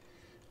painted,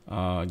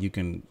 you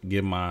can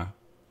give my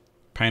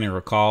painter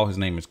a call. His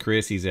name is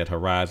Chris. He's at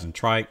Horizon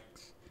Trikes,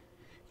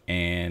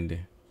 and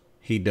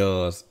he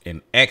does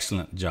an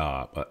excellent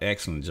job. I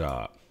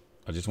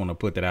just want to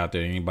put that out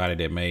there. Anybody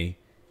that may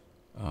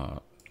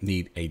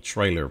need a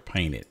trailer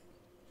painted.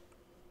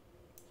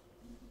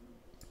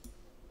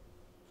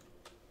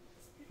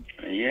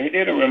 Yeah, he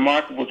did a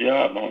remarkable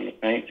job on the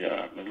paint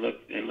job.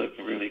 It looks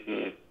really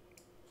good.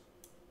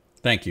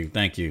 Thank you.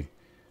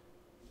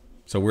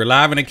 So we're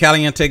live in the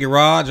Caliente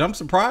garage. I'm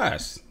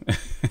surprised.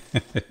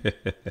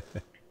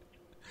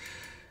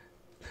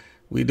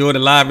 We doing it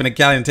live in the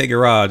Caliente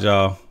garage,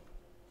 y'all.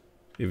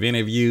 If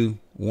any of you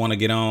want to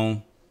get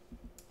on,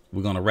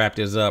 we're gonna wrap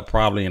this up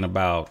probably in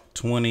about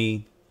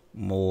 20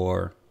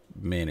 more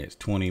minutes.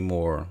 20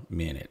 more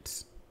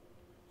minutes.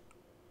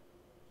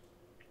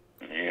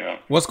 Yeah.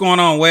 What's going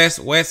on, Wes?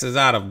 Wes is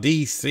out of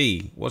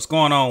DC. What's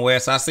going on,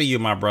 Wes? I see you,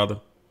 my brother.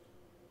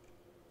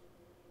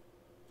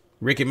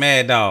 Ricky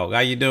Mad Dog, how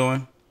you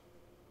doing?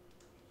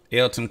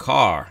 Elton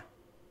Carr.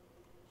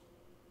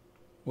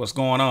 What's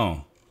going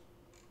on?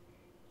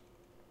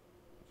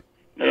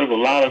 There's a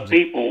lot of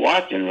people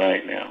watching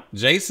right now.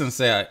 Jason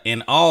said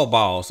in all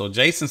balls. So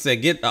Jason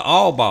said get the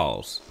all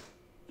balls.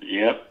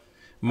 Yep.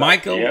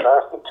 Michael. Yep.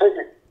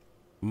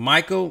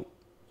 Michael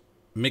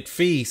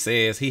McPhee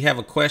says he have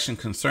a question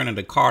concerning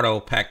the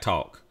Cardo Pack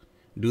Talk.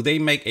 Do they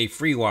make a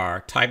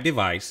FreeWire type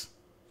device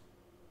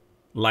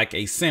like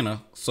a Center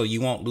so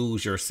you won't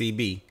lose your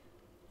CB?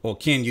 Or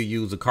can you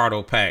use the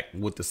Cardo Pack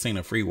with the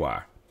Center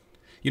FreeWire?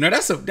 You know,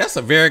 that's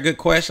a very good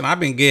question. I've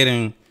been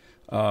getting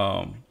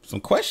some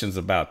questions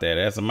about that.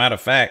 As a matter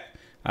of fact,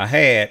 I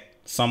had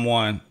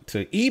someone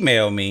to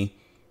email me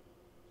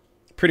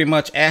pretty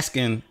much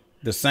asking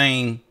the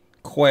same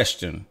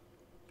question.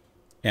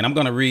 And I'm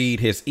going to read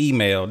his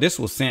email. This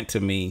was sent to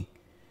me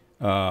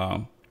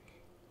about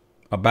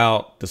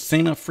the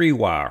Cena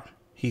FreeWire.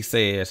 He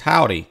says,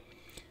 howdy.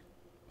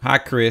 Hi,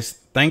 Chris.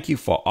 Thank you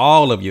for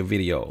all of your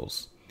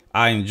videos.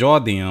 I enjoy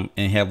them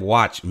and have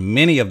watched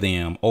many of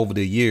them over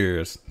the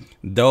years.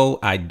 Though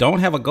I don't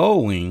have a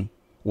Gold Wing,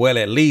 well,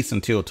 at least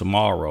until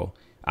tomorrow,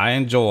 I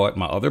enjoyed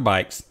my other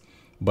bikes,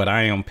 but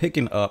I am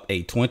picking up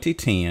a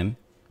 2010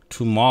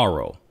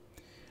 tomorrow.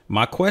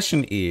 My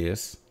question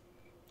is,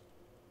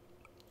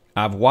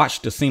 I've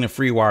watched the Cena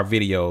FreeWire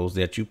videos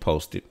that you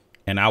posted,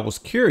 and I was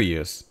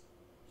curious.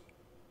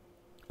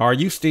 Are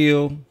you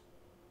still?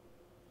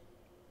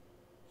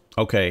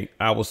 Okay,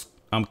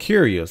 I'm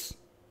curious.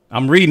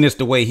 I'm reading this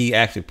the way he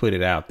actually put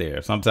it out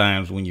there.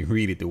 Sometimes when you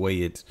read it the way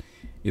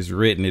it's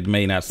written, it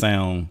may not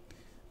sound,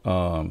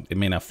 it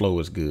may not flow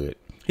as good.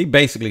 He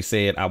basically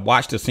said, I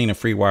watched the Cena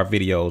FreeWire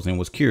videos and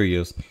was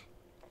curious.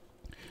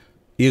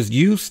 Is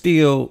you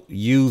still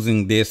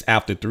using this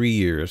after 3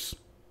 years?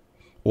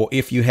 Or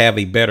if you have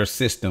a better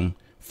system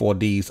for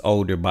these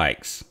older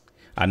bikes?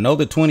 I know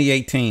the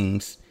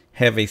 2018s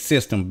have a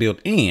system built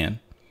in,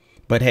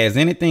 but has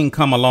anything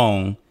come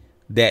along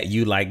that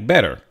you like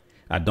better?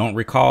 I don't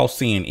recall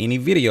seeing any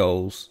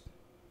videos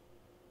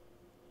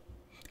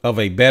of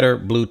a better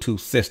Bluetooth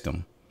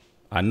system.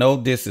 I know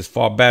this is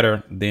far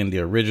better than the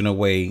original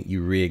way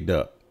you rigged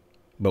up,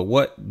 but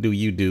what do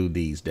you do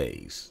these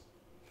days?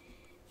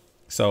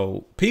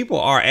 So people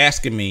are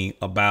asking me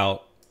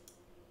about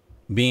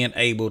being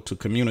able to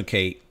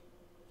communicate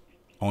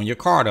on your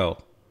Cardo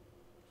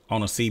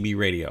on a CB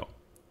radio.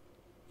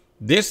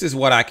 This is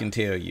what I can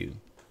tell you,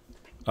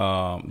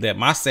 that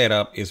my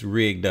setup is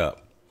rigged up.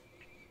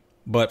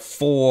 But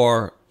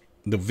for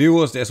the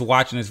viewers that's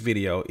watching this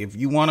video, if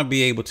you want to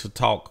be able to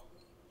talk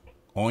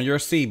on your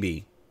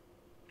CB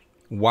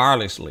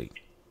wirelessly,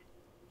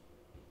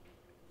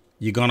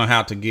 you're going to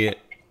have to get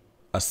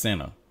a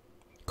Center.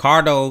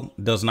 Cardo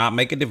does not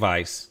make a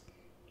device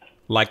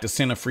like the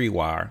Center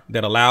FreeWire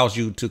that allows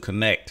you to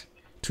connect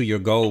to your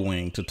Gold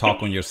Wing to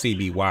talk on your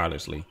CB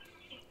wirelessly.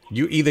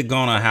 You're either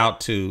going to have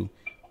to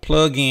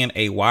plug in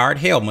a wired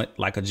helmet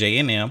like a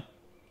J&M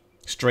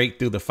straight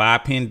through the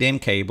 5-pin DIN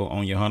cable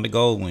on your Honda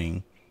Gold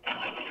Wing,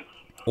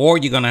 or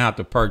you're going to have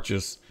to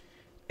purchase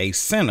a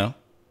Center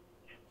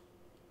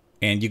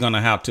and you're going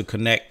to have to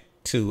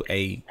connect to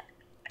a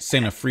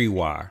Center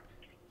FreeWire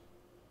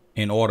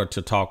in order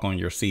to talk on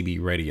your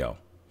CB radio.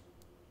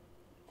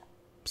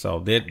 So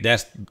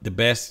that's the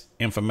best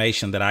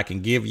information that I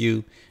can give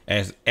you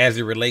as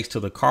it relates to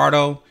the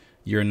Cardo.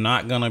 You're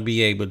not going to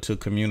be able to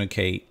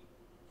communicate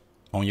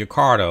on your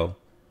Cardo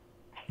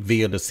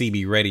via the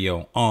CB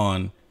radio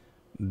on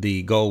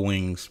the Gold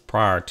Wings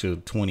prior to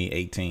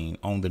 2018.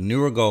 On the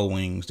newer Gold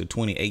Wings, the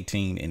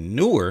 2018 and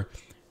newer,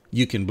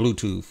 you can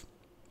Bluetooth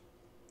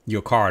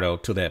your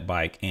Cardo to that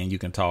bike and you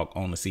can talk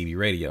on the CB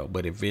radio.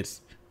 But if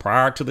it's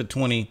prior to the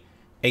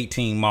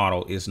 2018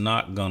 model, it's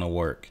not gonna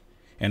work.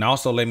 And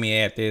also, let me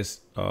add this.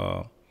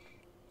 I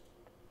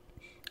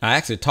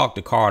actually talked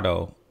to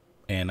Cardo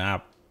and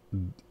I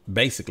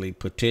basically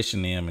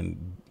petitioned them,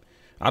 and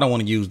I don't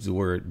want to use the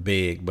word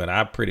beg, but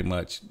I pretty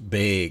much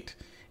begged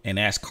and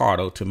asked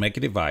Cardo to make a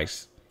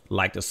device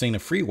like the Cena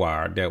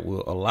FreeWire that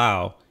will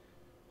allow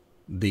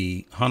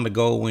the Honda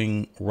Gold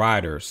Wing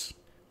riders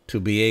to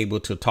be able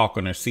to talk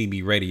on their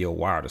CB radio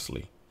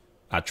wirelessly.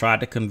 I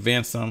tried to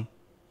convince them.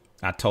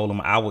 I told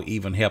them I would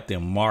even help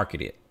them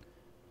market it.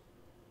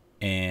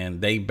 And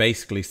they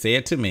basically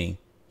said to me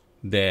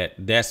that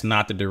that's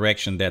not the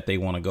direction that they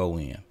want to go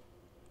in.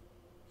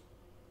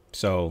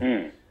 So,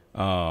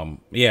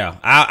 yeah,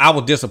 I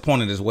was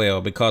disappointed as well,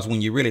 because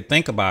when you really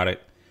think about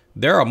it,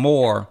 there are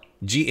more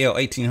GL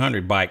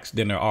 1800 bikes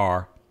than there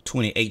are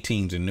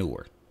 2018s and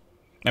newer.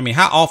 I mean,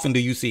 how often do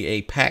you see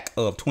a pack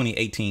of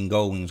 2018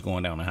 Gold Wings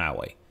going down the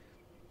highway?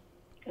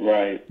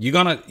 Right. You're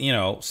gonna,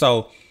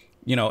 so,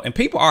 and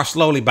people are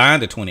slowly buying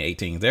the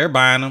 2018s. They're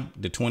buying them,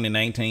 the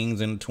 2019s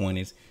and the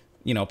 20s.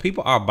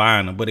 People are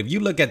buying them. But if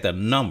you look at the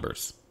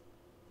numbers,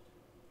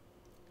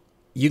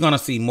 you're going to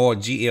see more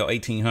GL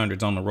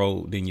 1800s on the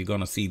road than you're going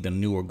to see the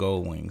newer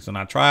Gold Wings. And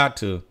I tried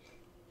to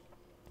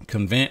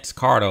convince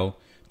Cardo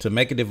to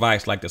make a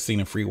device like the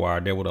Cena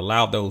FreeWire that would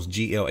allow those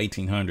GL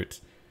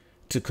 1800s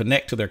to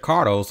connect to their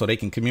Cardos so they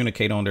can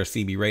communicate on their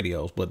CB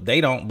radios. But they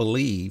don't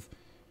believe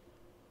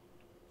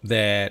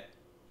that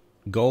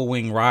Gold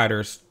Wing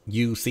riders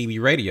use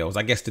CB radios.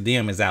 I guess to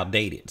them is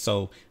outdated.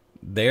 So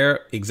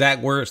their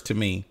exact words to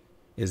me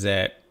is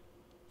that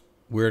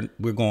we're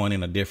going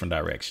in a different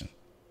direction.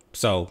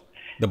 So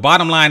the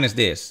bottom line is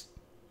this.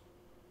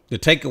 The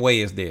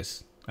takeaway is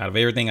this. Out of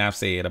everything I've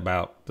said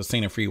about the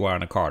Cena FreeWire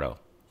and the Cardo,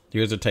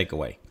 here's the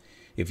takeaway.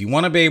 If you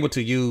want to be able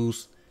to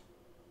use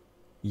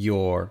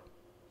your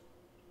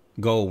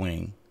Gold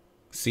Wing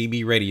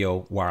CB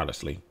radio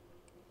wirelessly,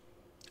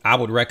 I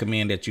would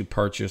recommend that you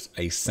purchase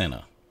a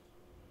Cena.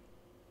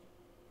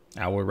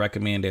 I would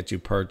recommend that you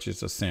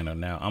purchase a Cena.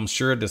 Now, I'm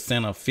sure the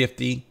Cena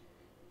 50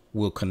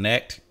 will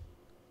connect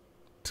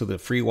to the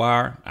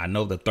FreeWire. I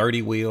know the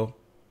 30 will,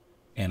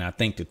 and I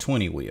think the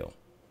 20 will.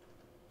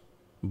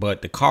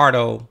 But the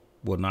Cardo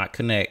will not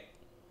connect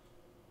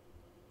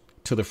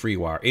to the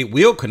FreeWire. It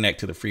will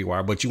connect to the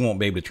FreeWire, but you won't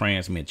be able to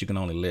transmit. You can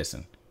only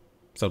listen.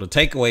 So the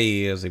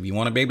takeaway is, if you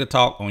want to be able to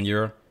talk on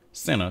your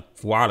Cena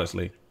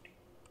wirelessly,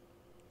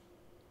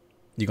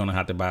 you're going to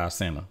have to buy a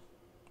Cena.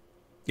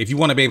 If you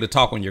want to be able to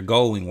talk on your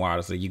Gold Wing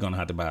wirelessly, you're going to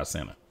have to buy a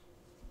Cena.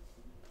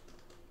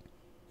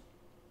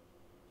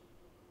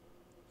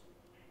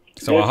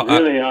 So it's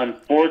really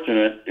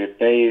unfortunate if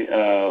they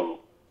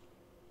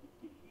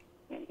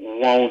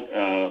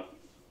won't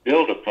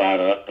build a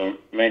product or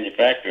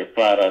manufacture a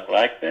product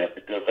like that,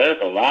 because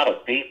there's a lot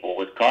of people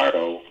with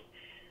Cardos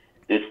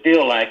that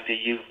still like to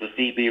use the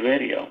CB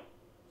radio.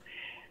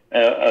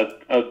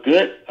 A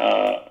good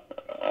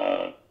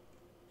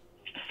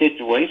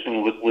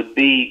situation would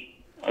be,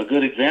 a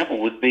good example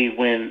would be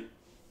when,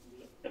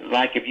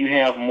 like, if you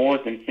have more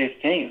than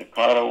 15, the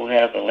Cardo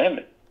has a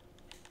limit.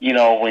 You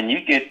know, when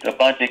you get a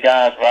bunch of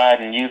guys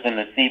riding using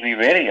the CB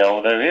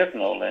radio, there is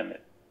no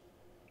limit.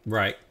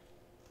 Right.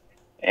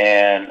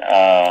 And,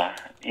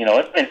 you know,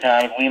 it's been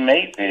times we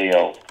made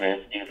videos, Chris,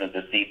 using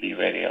the CB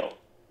radio.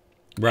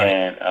 Right.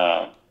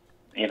 And,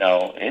 you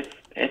know,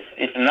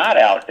 it's not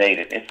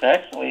outdated. It's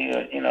actually,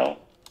 you know,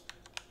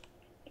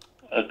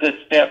 a good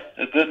step,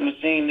 a good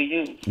machine to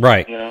use.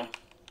 Right. You know.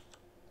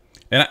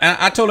 And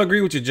I totally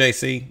agree with you,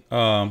 JC.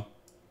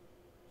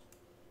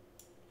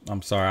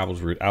 I'm sorry,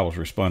 I was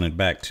responding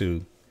back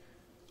to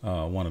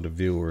one of the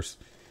viewers.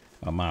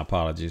 My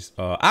apologies.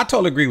 I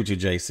totally agree with you,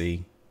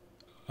 JC.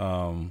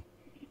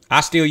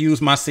 I still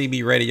use my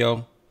CB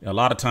radio. A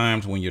lot of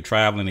times when you're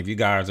traveling, if you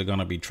guys are going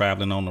to be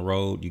traveling on the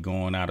road, you're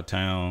going out of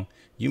town,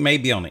 you may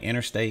be on the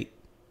interstate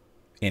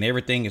and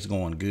everything is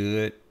going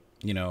good.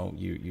 You know,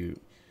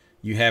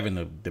 you having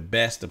the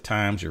best of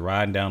times. You're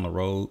riding down the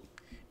road,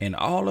 and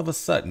all of a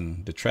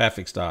sudden the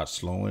traffic starts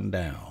slowing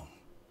down.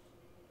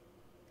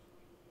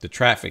 The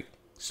traffic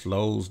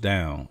slows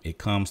down. It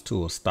comes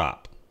to a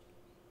stop.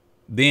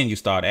 Then you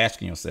start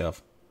asking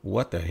yourself,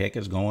 what the heck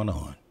is going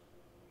on?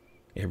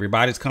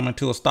 Everybody's coming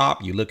to a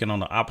stop. You're looking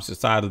on the opposite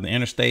side of the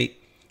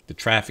interstate. The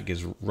traffic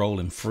is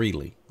rolling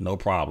freely, no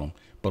problem.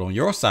 But on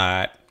your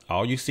side,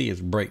 all you see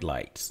is brake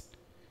lights.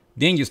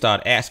 Then you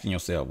start asking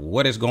yourself,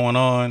 what is going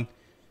on?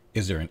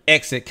 Is there an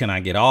exit? Can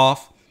I get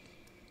off?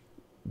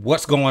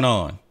 What's going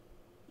on?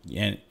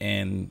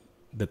 And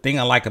the thing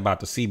I like about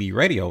the CB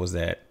radio is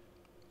that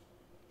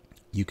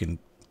you can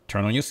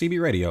turn on your CB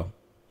radio,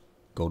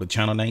 go to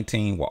channel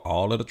 19 where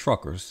all of the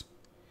truckers,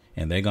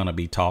 and they're going to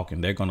be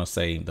talking. They're going to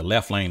say the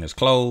left lane is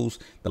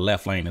closed. The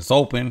left lane is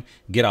open.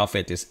 Get off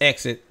at this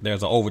exit.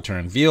 There's an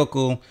overturned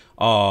vehicle.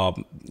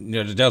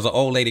 There's an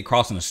old lady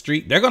crossing the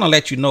street. They're going to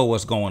let you know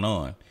what's going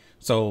on.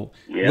 So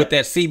with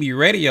that CB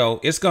radio,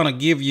 it's going to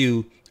give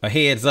you a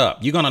heads up.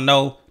 You're going to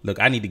know, look,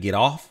 I need to get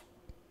off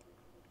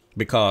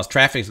because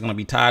traffic is going to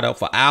be tied up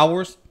for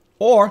hours.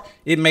 Or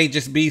it may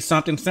just be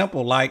something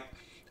simple like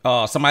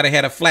somebody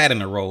had a flat in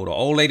the road or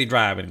old lady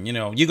driving. You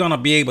know, you're going to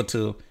be able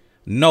to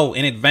know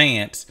in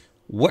advance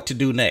what to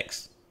do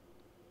next.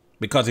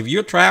 Because if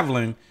you're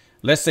traveling,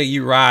 let's say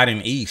you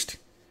riding east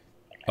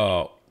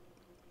and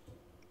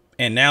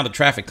now the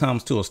traffic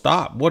comes to a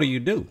stop, what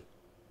do?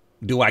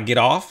 Do I get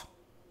off?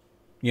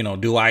 You know,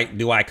 do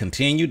I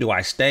continue? Do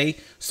I stay?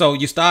 So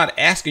you start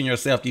asking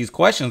yourself these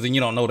questions and you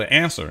don't know the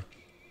answer.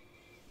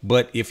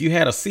 But if you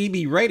had a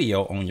CB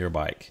radio on your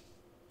bike,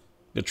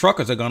 the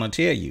truckers are going to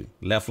tell you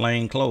left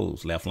lane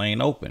closed, left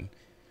lane open,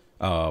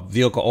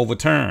 vehicle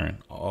overturned,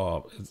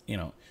 you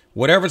know,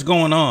 whatever's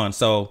going on.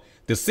 So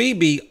the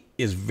CB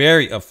is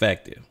very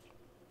effective.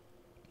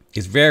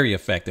 It's very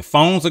effective.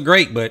 Phones are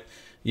great, but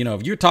you know,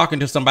 if you're talking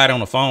to somebody on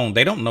the phone,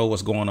 they don't know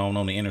what's going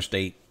on the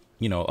interstate,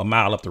 you know, a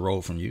mile up the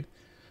road from you.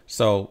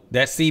 So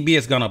that CB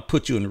is going to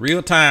put you in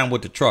real time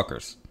with the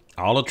truckers.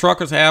 All the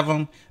truckers have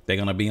them. They're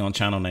going to be on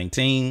channel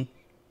 19.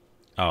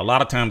 A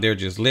lot of times they're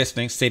just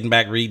listening, sitting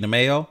back, reading the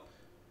mail.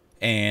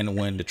 And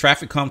when the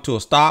traffic comes to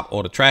a stop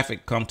or the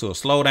traffic comes to a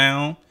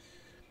slowdown,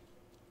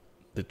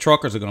 the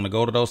truckers are going to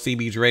go to those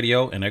CB's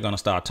radio and they're going to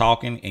start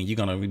talking, and you're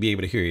going to be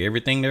able to hear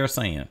everything they're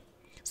saying.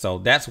 So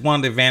that's one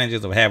of the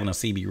advantages of having a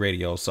CB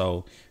radio.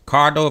 So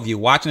Cardo, if you're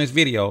watching this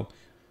video,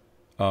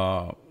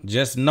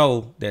 just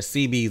know that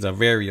CBs are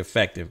very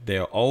effective.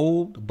 They're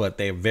old, but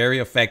they're very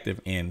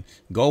effective, and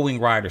Goldwing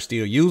riders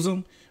still use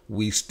them.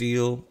 We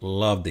still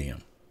love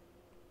them.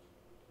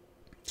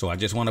 So I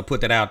just want to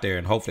put that out there,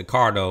 and hopefully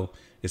Cardo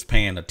is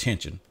paying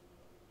attention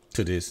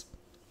to this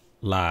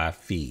live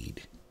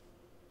feed.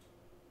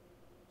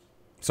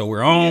 So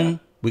we're on. Yeah.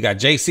 We got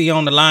JC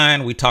on the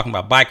line. We're talking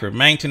about biker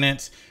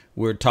maintenance.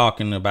 We're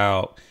talking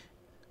about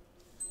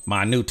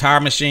my new tire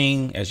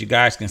machine. As you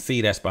guys can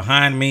see, that's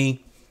behind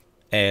me.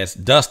 As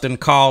Dustin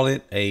called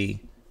it,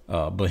 a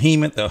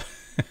behemoth, a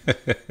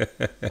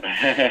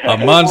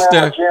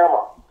monster.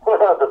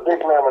 The big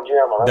mama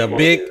jammer. The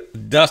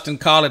big, Dustin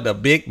called it the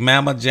big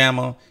mama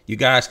jammer. You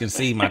guys can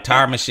see my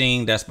tire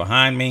machine that's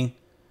behind me.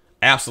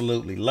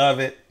 Absolutely love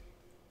it.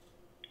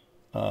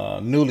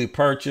 Newly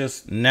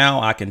purchased. Now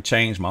I can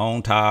change my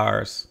own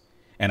tires,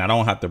 and I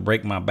don't have to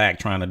break my back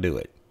trying to do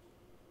it.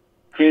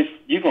 Chris,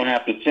 you're going to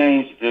have to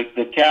change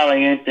the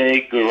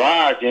Caliente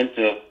garage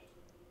into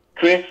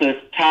Chris's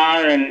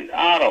Tire and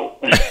Auto.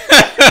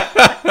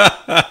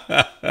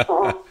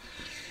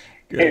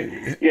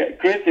 Yeah,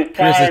 Chris's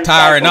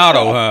Tire and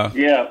Auto, huh?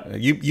 Yeah.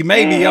 You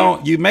may be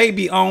on. You may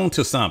be on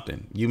to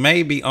something. You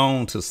may be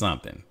on to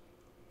something.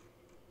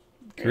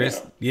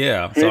 Chris,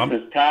 yeah.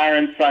 Chris's Tire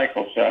and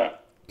Cycle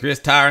Shop. Chris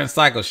Tire and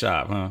Cycle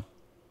Shop, huh?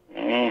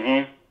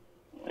 Mm-hmm.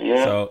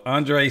 Yeah. So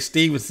Andre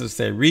Stevenson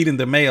said, reading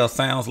the mail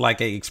sounds like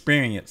a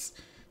experience.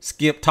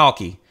 Skip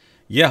talkie.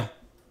 Yeah.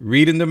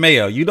 Reading the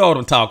mail. You know what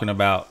I'm talking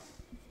about.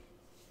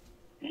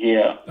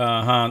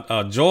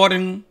 Yeah.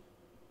 Jordan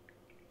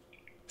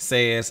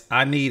says,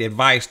 I need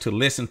advice to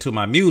listen to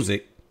my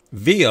music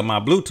via my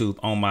Bluetooth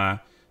on my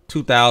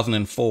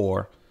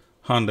 2004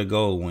 Honda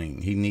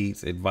Goldwing. He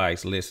needs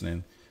advice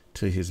listening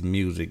to his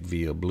music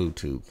via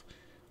Bluetooth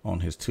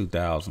on his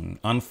 2000.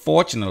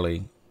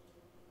 Unfortunately,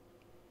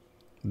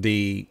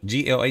 the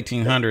GL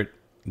 1800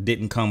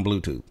 didn't come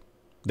Bluetooth.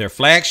 Their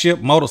flagship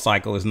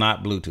motorcycle is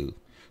not Bluetooth.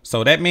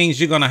 So that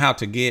means you're going to have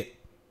to get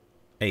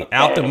a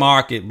out the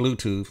market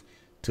Bluetooth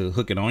to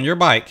hook it on your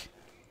bike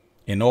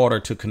in order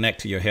to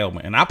connect to your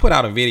helmet. And I put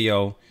out a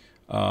video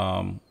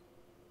a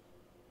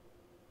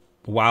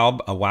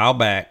while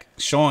back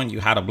showing you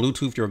how to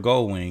Bluetooth your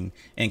Goldwing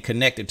and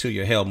connect it to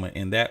your helmet,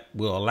 and that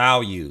will allow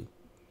you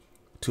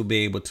to be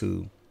able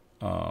to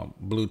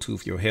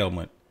Bluetooth your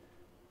helmet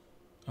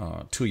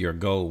to your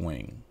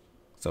Goldwing.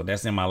 So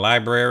that's in my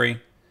library.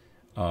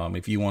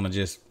 If you want to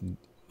just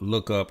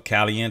look up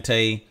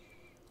Caliente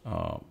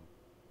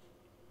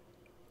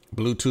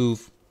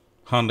Bluetooth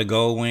Honda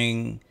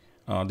Goldwing.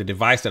 The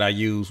device that I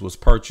used was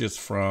purchased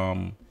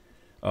from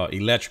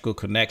Electrical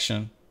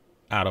Connection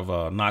out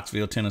of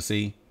Knoxville,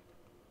 Tennessee.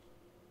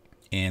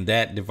 And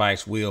that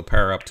device will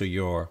pair up to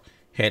your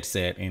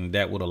headset, and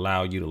that would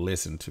allow you to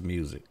listen to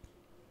music.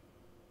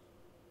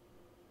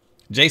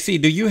 JC,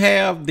 do you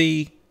have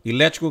the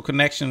Electrical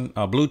Connection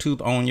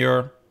Bluetooth on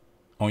your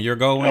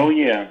Goldwing? Oh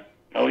yeah,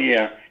 oh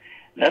yeah.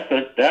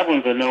 That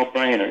one's a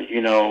no-brainer.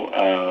 You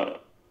know,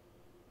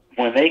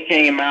 when they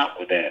came out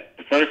with that,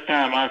 the first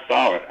time I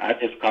saw it, I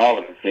just called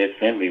them and said,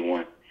 send me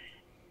one.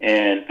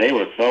 And they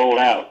were sold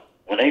out.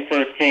 When they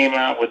first came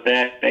out with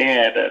that,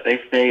 they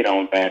stayed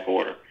on back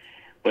order.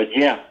 But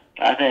yeah,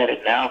 I've had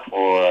it now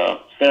for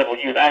several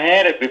years. I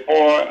had it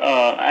before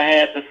I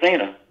had the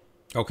Cena.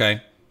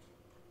 Okay.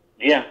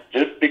 Yeah,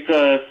 just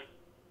because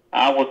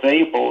I was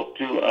able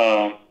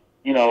to,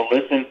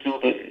 listen to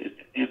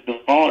the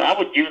phone. I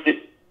would use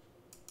it,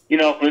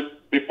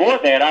 before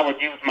that, I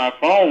would use my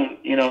phone,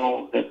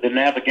 the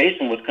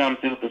navigation would come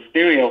through the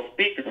stereo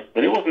speakers,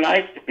 but it was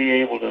nice to be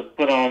able to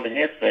put on the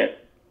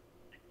headset,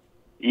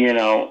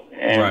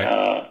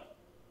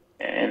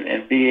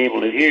 and be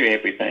able to hear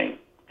everything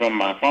from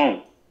my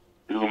phone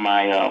through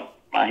my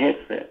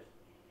headset.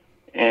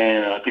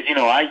 And, because,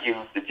 I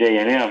use the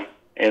J&M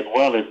as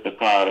well as the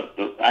car.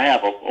 I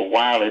have a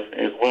wireless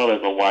as well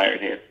as a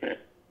wired headset.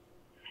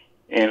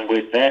 And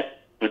with that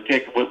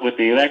particular, with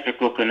the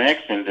electrical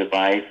connection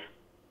device,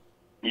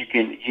 you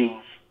can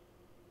use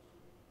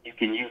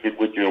it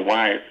with your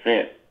wired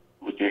set,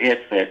 with your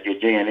headset, your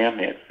J&M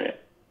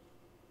headset.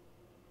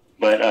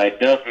 But it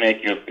does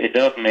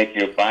make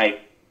your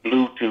bike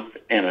Bluetooth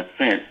in a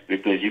sense,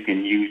 because you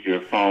can use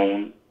your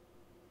phone.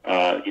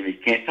 You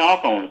can't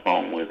talk on the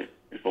phone with it.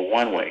 It's a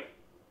one-way,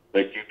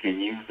 but you can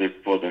use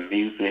it for the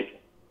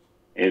music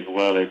as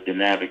well as the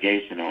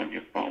navigation on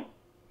your phone.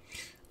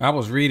 I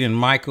was reading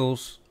Michael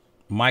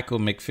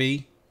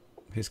McPhee.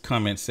 His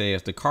comment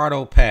says, the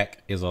Cardo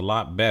Pack is a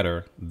lot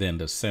better than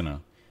the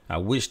Senna. I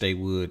wish they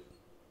would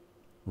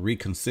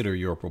reconsider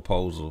your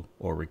proposal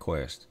or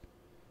request.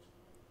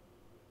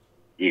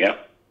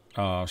 Yep.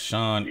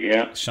 Sean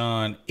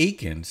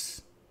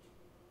Eakins,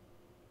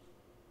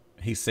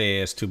 he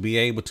says, to be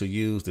able to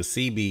use the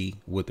CB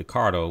with the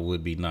Cardo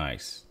would be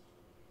nice.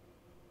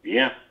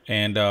 Yeah.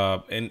 And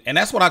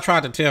that's what I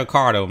tried to tell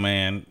Cardo,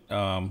 man.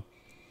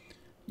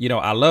 You know,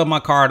 I love my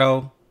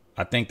Cardo.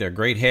 I think they're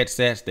great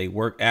headsets. They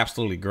work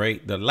absolutely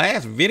great. The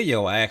last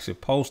video I actually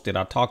posted,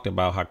 I talked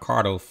about how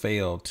Cardo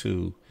failed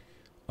to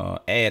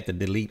add the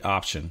delete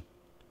option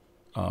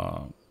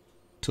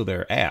to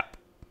their app.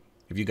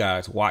 If you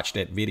guys watch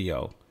that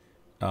video,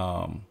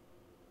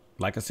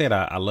 like I said,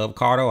 I love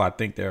Cardo. I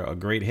think they're a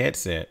great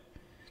headset,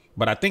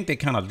 but I think they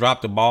kind of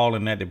dropped the ball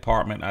in that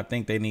department. I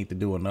think they need to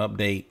do an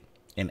update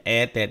and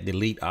add that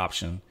delete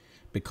option,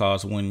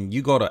 because when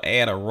you go to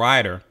add a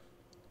rider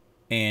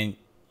and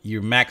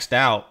you're maxed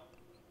out,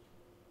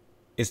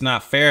 it's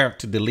not fair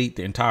to delete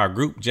the entire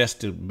group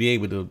just to be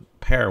able to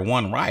pair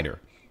one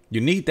rider. You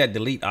need that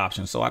delete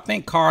option. So I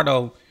think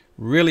Cardo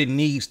really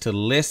needs to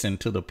listen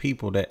to the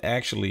people that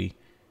actually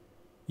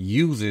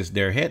uses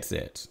their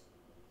headsets.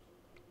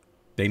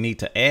 They need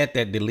to add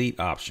that delete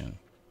option.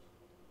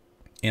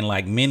 And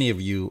like many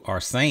of you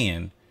are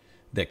saying,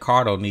 that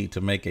Cardo need to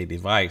make a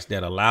device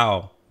that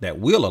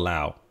will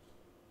allow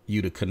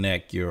you to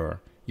connect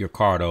your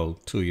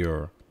Cardo to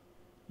your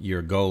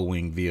Gold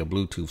Wing via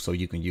Bluetooth, so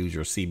you can use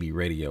your CB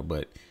radio.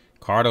 But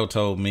Cardo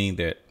told me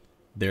that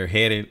they're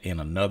headed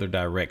in another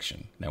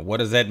direction. Now, what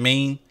does that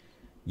mean?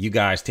 You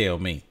guys tell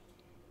me.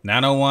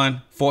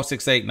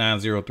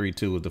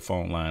 901-468-9032 is the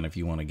phone line if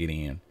you want to get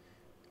in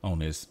on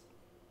this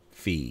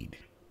feed.